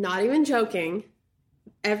 not even joking.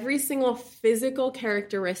 Every single physical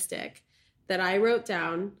characteristic that I wrote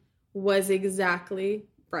down was exactly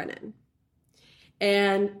Brennan.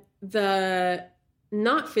 And the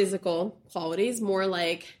not physical qualities, more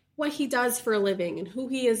like what he does for a living and who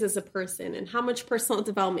he is as a person and how much personal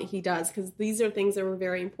development he does, because these are things that were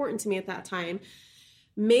very important to me at that time,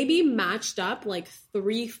 maybe matched up like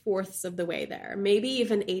 3/4 of the way there, maybe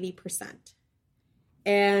even 80%.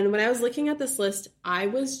 And when I was looking at this list, I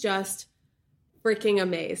was just freaking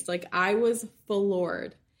amazed. Like I was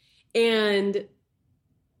floored. And,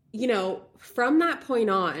 you know, from that point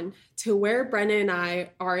on to where Brennan and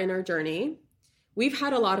I are in our journey, we've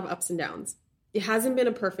had a lot of ups and downs. It hasn't been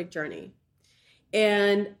a perfect journey.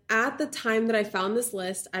 And at the time that I found this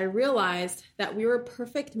list, I realized that we were a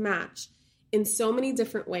perfect match in so many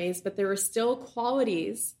different ways, but there were still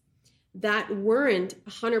qualities that weren't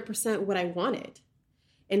 100% what I wanted.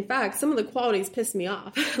 In fact, some of the qualities pissed me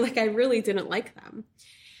off. Like I really didn't like them.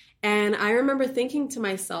 And I remember thinking to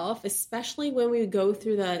myself, especially when we would go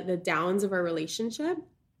through the downs of our relationship,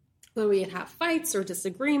 when we would have fights or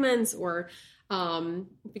disagreements or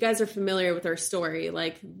if you guys are familiar with our story,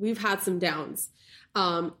 like we've had some downs.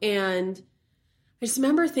 And I just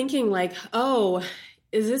remember thinking like, oh,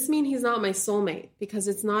 does this mean he's not my soulmate? Because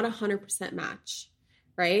it's not 100% match,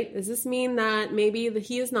 right? Does this mean that maybe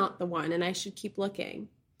he is not the one and I should keep looking?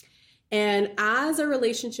 And as our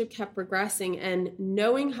relationship kept progressing and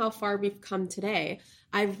knowing how far we've come today,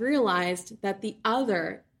 I've realized that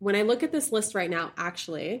when I look at this list right now,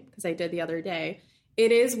 actually, because I did the other day,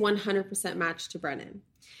 it is 100% matched to Brennan.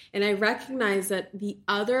 And I recognize that the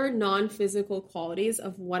other non-physical qualities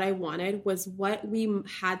of what I wanted was what we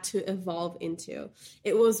had to evolve into.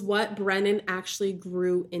 It was what Brennan actually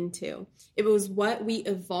grew into. It was what we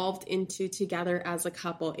evolved into together as a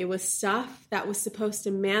couple. It was stuff that was supposed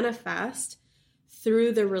to manifest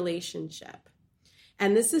through the relationship.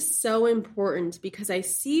 And this is so important because I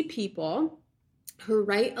see people who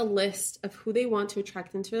write a list of who they want to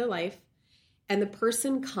attract into their life, and the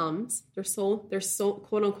person comes, their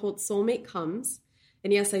quote unquote soulmate comes.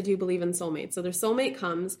 And yes, I do believe in soulmates. So their soulmate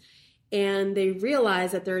comes and they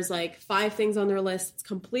realize that there's like 5 things on their list that's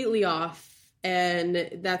completely off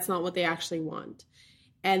and that's not what they actually want.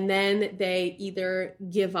 And then they either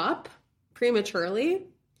give up prematurely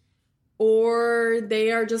or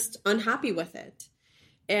they are just unhappy with it.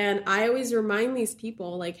 And I always remind these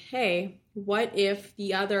people like, hey, what if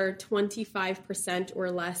the other 25% or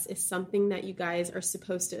less is something that you guys are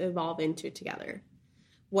supposed to evolve into together?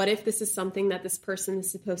 What if this is something that this person is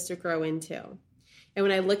supposed to grow into? And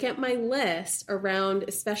when I look at my list around,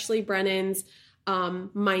 especially Brennan's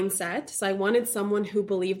mindset, so I wanted someone who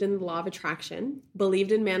believed in the law of attraction,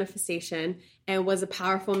 believed in manifestation, and was a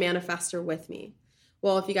powerful manifester with me.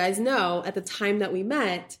 Well, if you guys know, at the time that we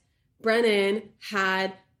met, Brennan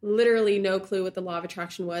had literally no clue what the law of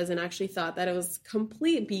attraction was and actually thought that it was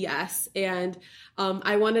complete BS. And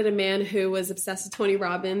I wanted a man who was obsessed with Tony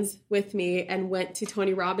Robbins with me and went to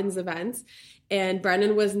Tony Robbins events. And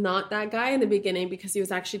Brennan was not that guy in the beginning because he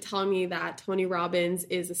was actually telling me that Tony Robbins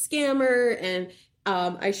is a scammer and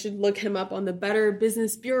I should look him up on the Better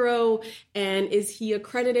Business Bureau. And is he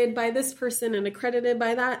accredited by this person and accredited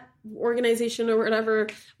by that organization or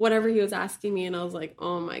whatever he was asking me. And I was like,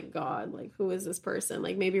 oh my God, like, who is this person?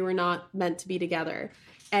 Like, maybe we're not meant to be together.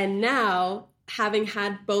 And now, having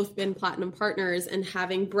had both been platinum partners and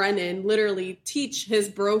having Brennan literally teach his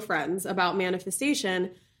bro friends about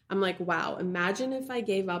manifestation, I'm like, wow, imagine if I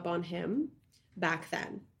gave up on him back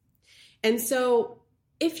then. And so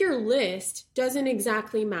if your list doesn't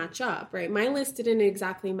exactly match up, right? My list didn't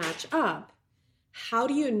exactly match up. How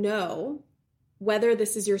do you know whether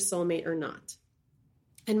this is your soulmate or not?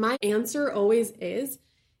 And my answer always is,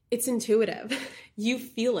 it's intuitive. You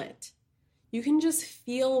feel it. You can just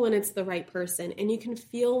feel when it's the right person and you can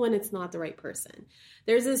feel when it's not the right person.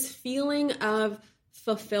 There's this feeling of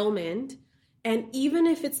fulfillment. And even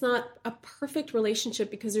if it's not a perfect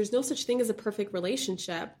relationship, because there's no such thing as a perfect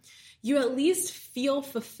relationship, you at least feel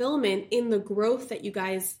fulfillment in the growth that you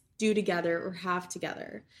guys do together or have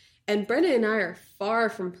together. And Brennan and I are far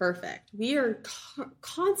from perfect. We are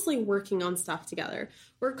constantly working on stuff together.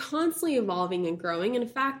 We're constantly evolving and growing. In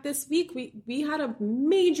fact, this week we had a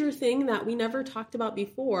major thing that we never talked about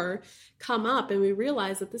before come up, and we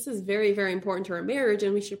realized that this is very, very important to our marriage,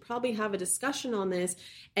 and we should probably have a discussion on this.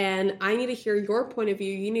 And I need to hear your point of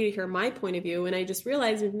view. You need to hear my point of view. And I just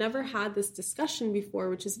realized we've never had this discussion before,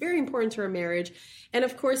 which is very important to our marriage. And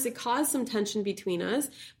of course, it caused some tension between us,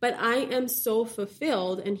 but I am so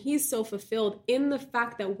fulfilled, and he's so fulfilled in the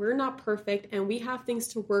fact that we're not perfect and we have things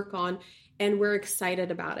to work on, and we're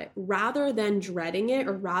excited about it rather than dreading it,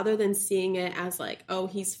 or rather than seeing it as like, oh,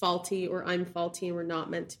 he's faulty or I'm faulty and we're not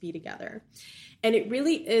meant to be together. And it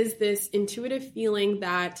really is this intuitive feeling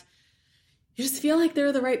that you just feel like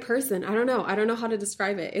they're the right person. I don't know how to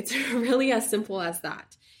describe it. It's really as simple as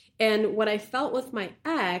that. And what I felt with my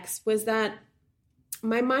ex was that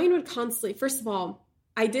my mind would constantly, first of all,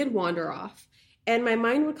 I did wander off, and my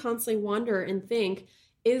mind would constantly wander and think,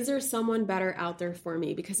 is there someone better out there for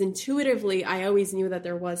me? Because intuitively, I always knew that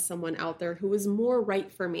there was someone out there who was more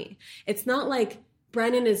right for me. It's not like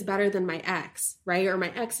Brennan is better than my ex, right? Or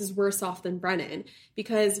my ex is worse off than Brennan,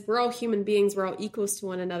 because we're all human beings. We're all equals to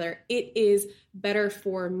one another. It is better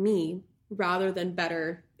for me rather than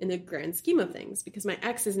better in the grand scheme of things, because my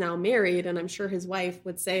ex is now married, and I'm sure his wife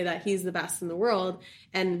would say that he's the best in the world.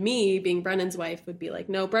 And me being Brennan's wife would be like,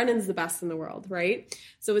 no, Brennan's the best in the world, right?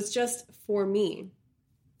 So it's just for me.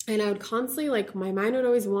 And I would constantly, like, my mind would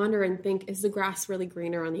always wander and think, is the grass really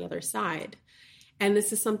greener on the other side? And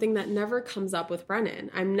this is something that never comes up with Brennan.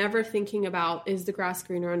 I'm never thinking about, is the grass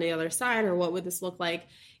greener on the other side? Or what would this look like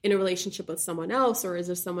in a relationship with someone else? Or is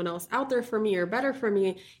there someone else out there for me or better for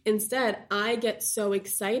me? Instead, I get so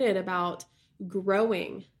excited about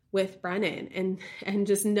growing with Brennan and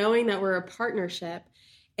just knowing that we're a partnership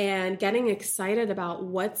and getting excited about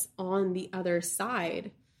what's on the other side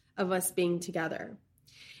of us being together.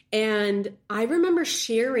 And I remember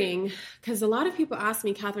sharing, because a lot of people ask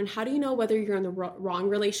me, Catherine, how do you know whether you're in the wrong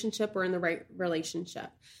relationship or in the right relationship?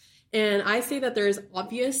 And I say that there's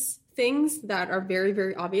obvious things that are very,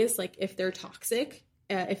 very obvious, like if they're toxic,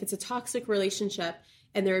 if it's a toxic relationship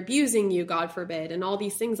and they're abusing you, God forbid, and all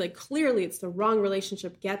these things, like clearly it's the wrong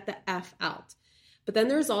relationship, get the F out. But then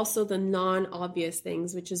there's also the non-obvious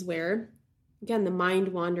things, which is where, again, the mind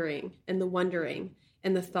wandering and the wondering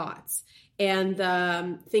and the thoughts and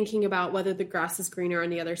the thinking about whether the grass is greener on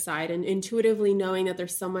the other side, and intuitively knowing that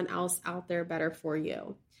there's someone else out there better for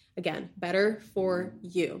you. Again, better for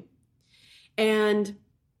you. And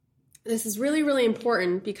this is really, really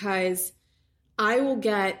important, because I will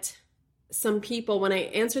get some people when I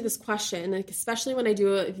answer this question, like especially when I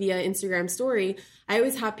do it via Instagram story, I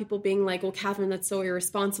always have people being like, well, Catherine, that's so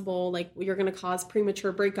irresponsible. Like, you're going to cause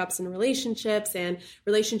premature breakups in relationships, and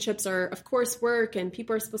relationships are, of course, work, and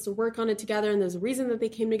people are supposed to work on it together, and there's a reason that they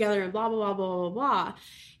came together, and blah, blah, blah, blah, blah, blah.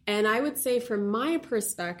 And I would say, from my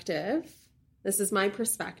perspective, this is my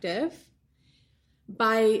perspective,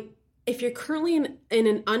 if you're currently in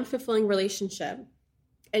an unfulfilling relationship,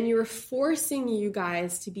 and you're forcing you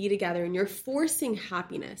guys to be together, and you're forcing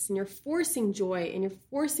happiness, and you're forcing joy, and you're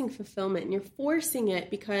forcing fulfillment, and you're forcing it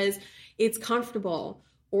because it's comfortable,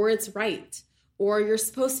 or it's right, or you're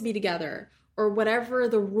supposed to be together, or whatever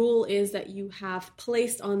the rule is that you have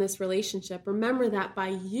placed on this relationship, remember that by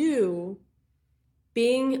you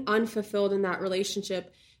being unfulfilled in that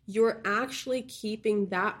relationship, you're actually keeping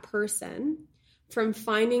that person from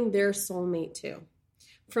finding their soulmate too,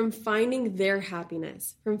 from finding their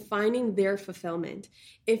happiness, from finding their fulfillment.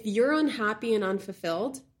 If you're unhappy and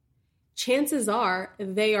unfulfilled, chances are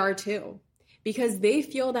they are too, because they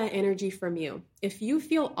feel that energy from you. If you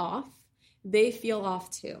feel off, they feel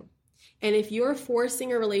off too. And if you're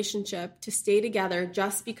forcing a relationship to stay together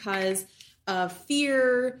just because of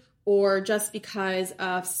fear, or just because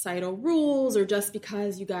of societal rules, or just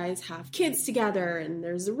because you guys have kids together and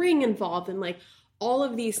there's a ring involved, and like all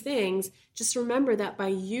of these things, just remember that by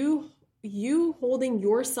you holding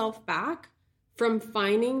yourself back from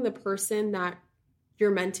finding the person that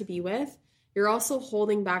you're meant to be with, you're also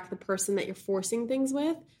holding back the person that you're forcing things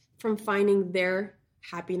with from finding their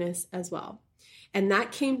happiness as well. And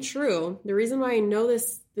that came true. The reason why I know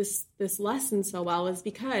this lesson so well is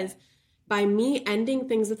because by me ending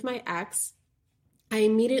things with my ex, I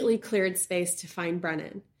immediately cleared space to find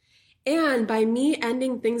Brennan. And by me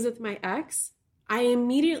ending things with my ex, I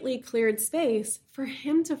immediately cleared space for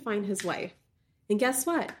him to find his wife. And guess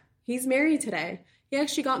what? He's married today. He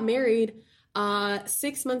actually got married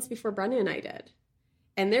 6 months before Brennan and I did.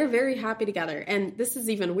 And they're very happy together. And this is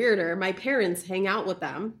even weirder. My parents hang out with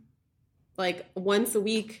them like once a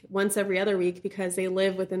week, once every other week, because they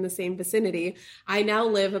live within the same vicinity. I now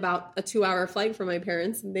live about a 2-hour flight from my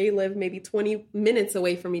parents, and they live maybe 20 minutes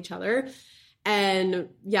away from each other. And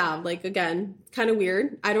yeah, like, again, kind of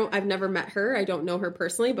weird. I've never met her. I don't know her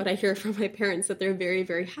personally, but I hear from my parents that they're very,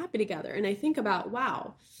 very happy together. And I think about,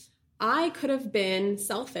 wow, I could have been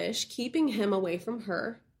selfish, keeping him away from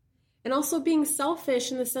her, and also being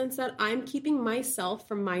selfish in the sense that I'm keeping myself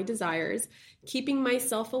from my desires, keeping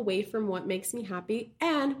myself away from what makes me happy,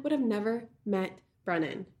 and would have never met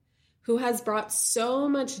Brennan, who has brought so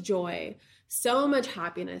much joy, so much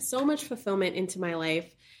happiness, so much fulfillment into my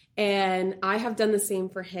life. And I have done the same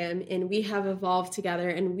for him, and we have evolved together.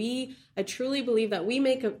 And I truly believe that we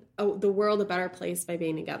make the world a better place by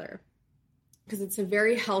being together, because it's a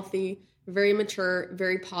very healthy, very mature,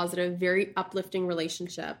 very positive, very uplifting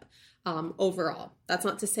relationship overall. That's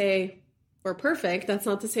not to say we're perfect. That's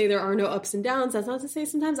not to say there are no ups and downs. That's not to say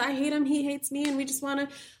sometimes I hate him, he hates me, and we just want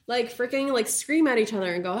to like freaking like scream at each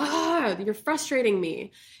other and go, you're frustrating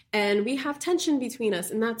me. And we have tension between us,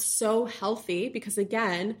 and that's so healthy, because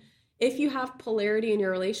again, if you have polarity in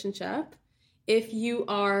your relationship, if you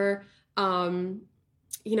are,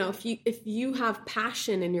 if you have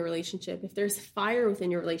passion in your relationship, if there's fire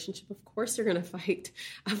within your relationship, of course you're going to fight.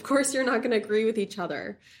 Of course you're not going to agree with each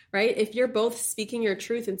other, right? If you're both speaking your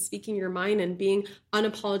truth and speaking your mind and being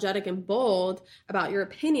unapologetic and bold about your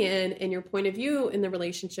opinion and your point of view in the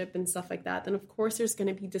relationship and stuff like that, then of course there's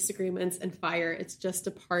going to be disagreements and fire. It's just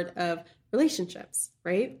a part of relationships,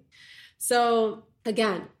 right? So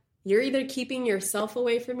again, you're either keeping yourself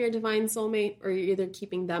away from your divine soulmate, or you're either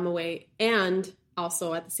keeping them away, and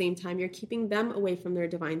also at the same time, you're keeping them away from their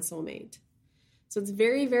divine soulmate. So it's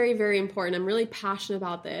very, very, very important. I'm really passionate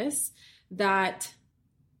about this, that,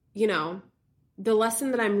 the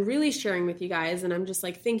lesson that I'm really sharing with you guys, and I'm just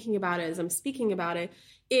like thinking about it as I'm speaking about it,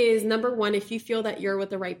 is number one, if you feel that you're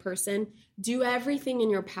with the right person, do everything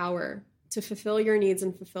in your power to fulfill your needs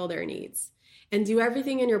and fulfill their needs. And do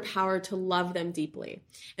everything in your power to love them deeply.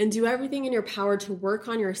 And do everything in your power to work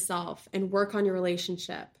on yourself and work on your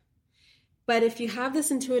relationship. But if you have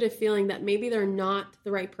this intuitive feeling that maybe they're not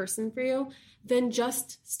the right person for you, then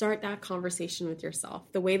just start that conversation with yourself.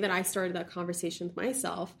 The way that I started that conversation with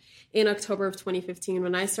myself in October of 2015,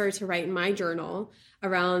 when I started to write in my journal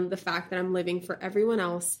around the fact that I'm living for everyone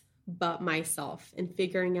else but myself, and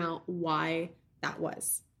figuring out why that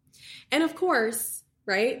was. And of course,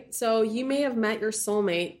 right? So you may have met your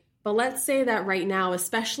soulmate, but let's say that right now,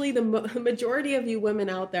 especially the majority of you women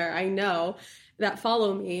out there, I know, that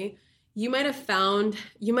follow me, you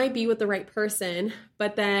might be with the right person,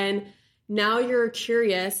 but then now you're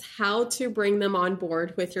curious how to bring them on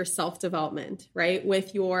board with your self-development, right?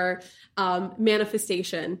 With your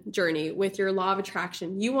manifestation journey, with your law of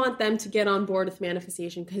attraction. You want them to get on board with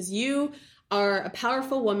manifestation because you are a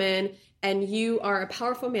powerful woman and you are a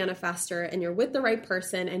powerful manifester, and you're with the right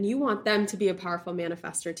person, and you want them to be a powerful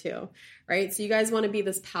manifester too, right? So you guys want to be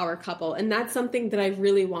this power couple. And that's something that I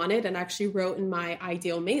really wanted, and actually wrote in my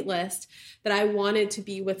ideal mate list, that I wanted to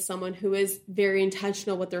be with someone who is very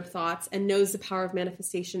intentional with their thoughts and knows the power of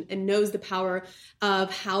manifestation and knows the power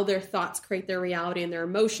of how their thoughts create their reality, and their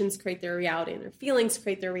emotions create their reality, and their feelings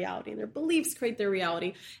create their reality, and their beliefs create their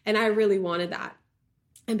reality. And I really wanted that.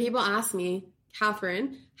 And people ask me,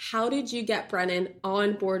 Catherine, how did you get Brennan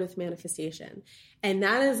on board with manifestation? And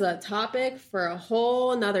that is a topic for a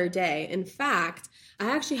whole another day. In fact,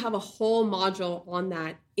 I actually have a whole module on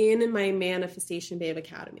that in my Manifestation Babe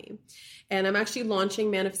Academy. And I'm actually launching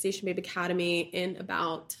Manifestation Babe Academy in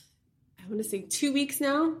about, I want to say 2 weeks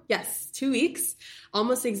now. Yes, 2 weeks,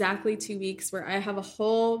 almost exactly 2 weeks, where I have a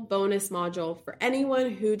whole bonus module for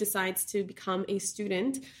anyone who decides to become a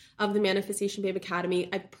student of the Manifestation Babe Academy.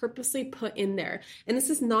 I purposely put in there. And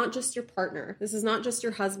this is not just your partner. This is not just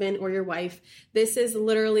your husband or your wife. This is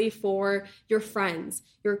literally for your friends,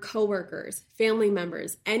 your coworkers, family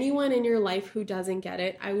members, anyone in your life who doesn't get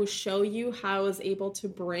it. I will show you how I was able to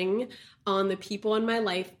bring on the people in my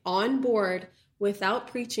life on board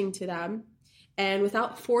without preaching to them and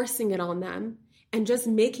without forcing it on them, and just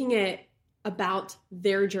making it about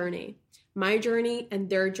their journey, my journey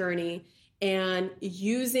and their journey, and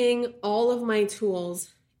using all of my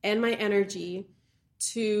tools and my energy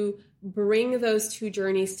to bring those two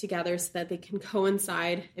journeys together so that they can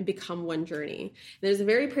coincide and become one journey. There's a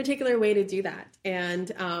very particular way to do that.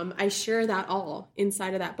 And I share that all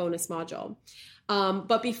inside of that bonus module.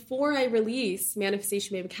 But before I release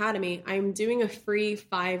Manifestation Babe Academy, I'm doing a free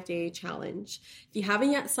 5-day challenge. If you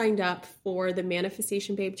haven't yet signed up for the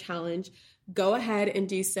Manifestation Babe Challenge, go ahead and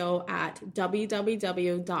do so at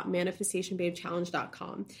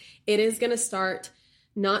www.manifestationbabechallenge.com. It is going to start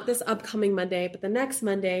not this upcoming Monday, but the next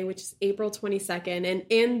Monday, which is April 22nd. And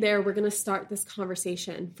in there, we're going to start this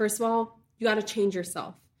conversation. First of all, you got to change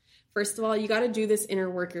yourself. First of all, you got to do this inner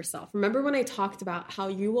work yourself. Remember when I talked about how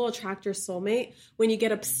you will attract your soulmate when you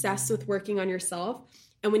get obsessed with working on yourself,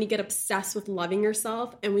 and when you get obsessed with loving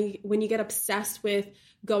yourself, and when you get obsessed with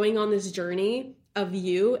going on this journey of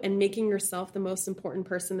you and making yourself the most important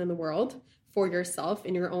person in the world for yourself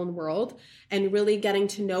in your own world, and really getting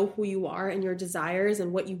to know who you are and your desires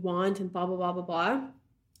and what you want and blah, blah, blah, blah, blah.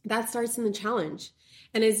 That starts in the challenge.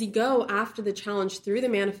 And as you go after the challenge through the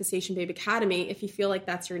Manifestation Babe Academy, if you feel like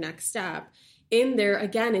that's your next step, in there,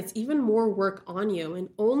 again, it's even more work on you. And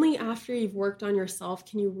only after you've worked on yourself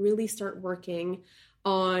can you really start working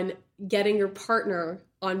on getting your partner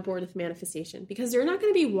on board with manifestation, because they're not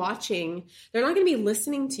going to be watching, they're not going to be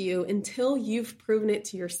listening to you until you've proven it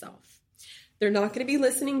to yourself. They're not going to be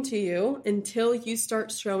listening to you until you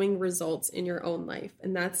start showing results in your own life.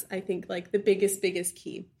 And that's, I think, like the biggest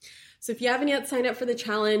key. So if you haven't yet signed up for the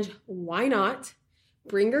challenge, why not?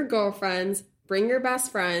 Bring your girlfriends, bring your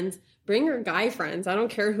best friends, bring your guy friends. I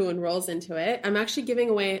don't care who enrolls into it. I'm actually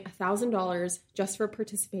giving away $1,000 just for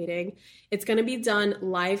participating. It's going to be done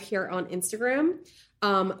live here on Instagram.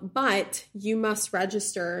 But you must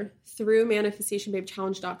register through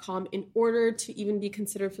manifestationbabechallenge.com in order to even be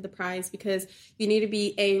considered for the prize, because you need to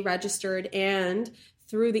be registered, and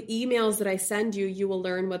through the emails that I send you, you will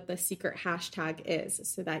learn what the secret hashtag is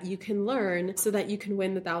so that you can learn, so that you can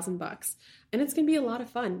win the $1,000. And it's going to be a lot of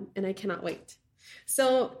fun, and I cannot wait.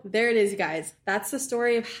 So there it is, you guys. That's the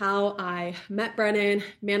story of how I met Brennan,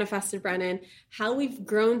 manifested Brennan, how we've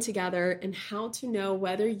grown together, and how to know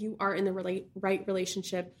whether you are in the right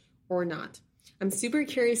relationship or not. I'm super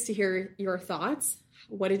curious to hear your thoughts.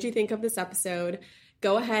 What did you think of this episode?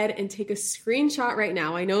 Go ahead and take a screenshot right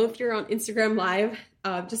now. I know if you're on Instagram Live,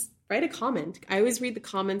 just write a comment. I always read the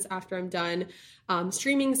comments after I'm done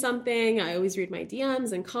streaming something. I always read my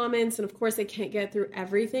DMs and comments. And of course, I can't get through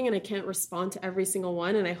everything and I can't respond to every single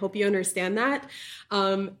one. And I hope you understand that.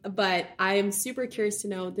 But I am super curious to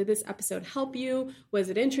know, did this episode help you? Was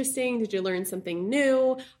it interesting? Did you learn something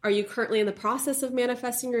new? Are you currently in the process of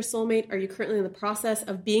manifesting your soulmate? Are you currently in the process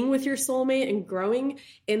of being with your soulmate and growing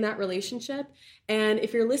in that relationship? And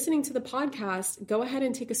if you're listening to the podcast, go ahead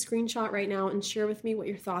and take a screenshot right now and share with me what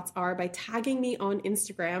your thoughts are by tagging me on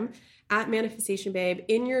Instagram at Manifestation Babe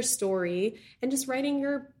in your story and just writing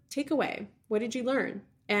your takeaway. What did you learn?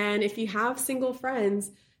 And if you have single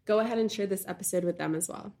friends, go ahead and share this episode with them as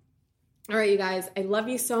well. All right, you guys, I love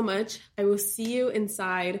you so much. I will see you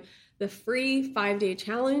inside the free 5-day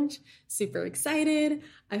challenge. Super excited.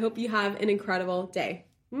 I hope you have an incredible day.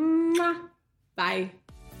 Mwah. Bye.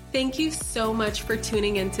 Thank you so much for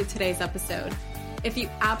tuning into today's episode. If you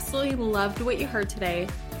absolutely loved what you heard today,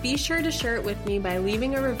 be sure to share it with me by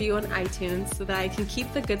leaving a review on iTunes so that I can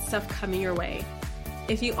keep the good stuff coming your way.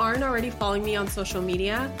 If you aren't already following me on social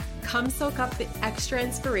media, come soak up the extra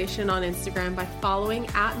inspiration on Instagram by following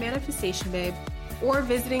at Manifestation Babe or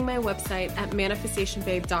visiting my website at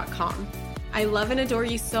manifestationbabe.com. I love and adore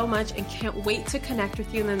you so much and can't wait to connect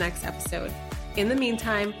with you in the next episode. In the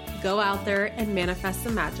meantime, go out there and manifest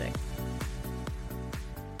some magic.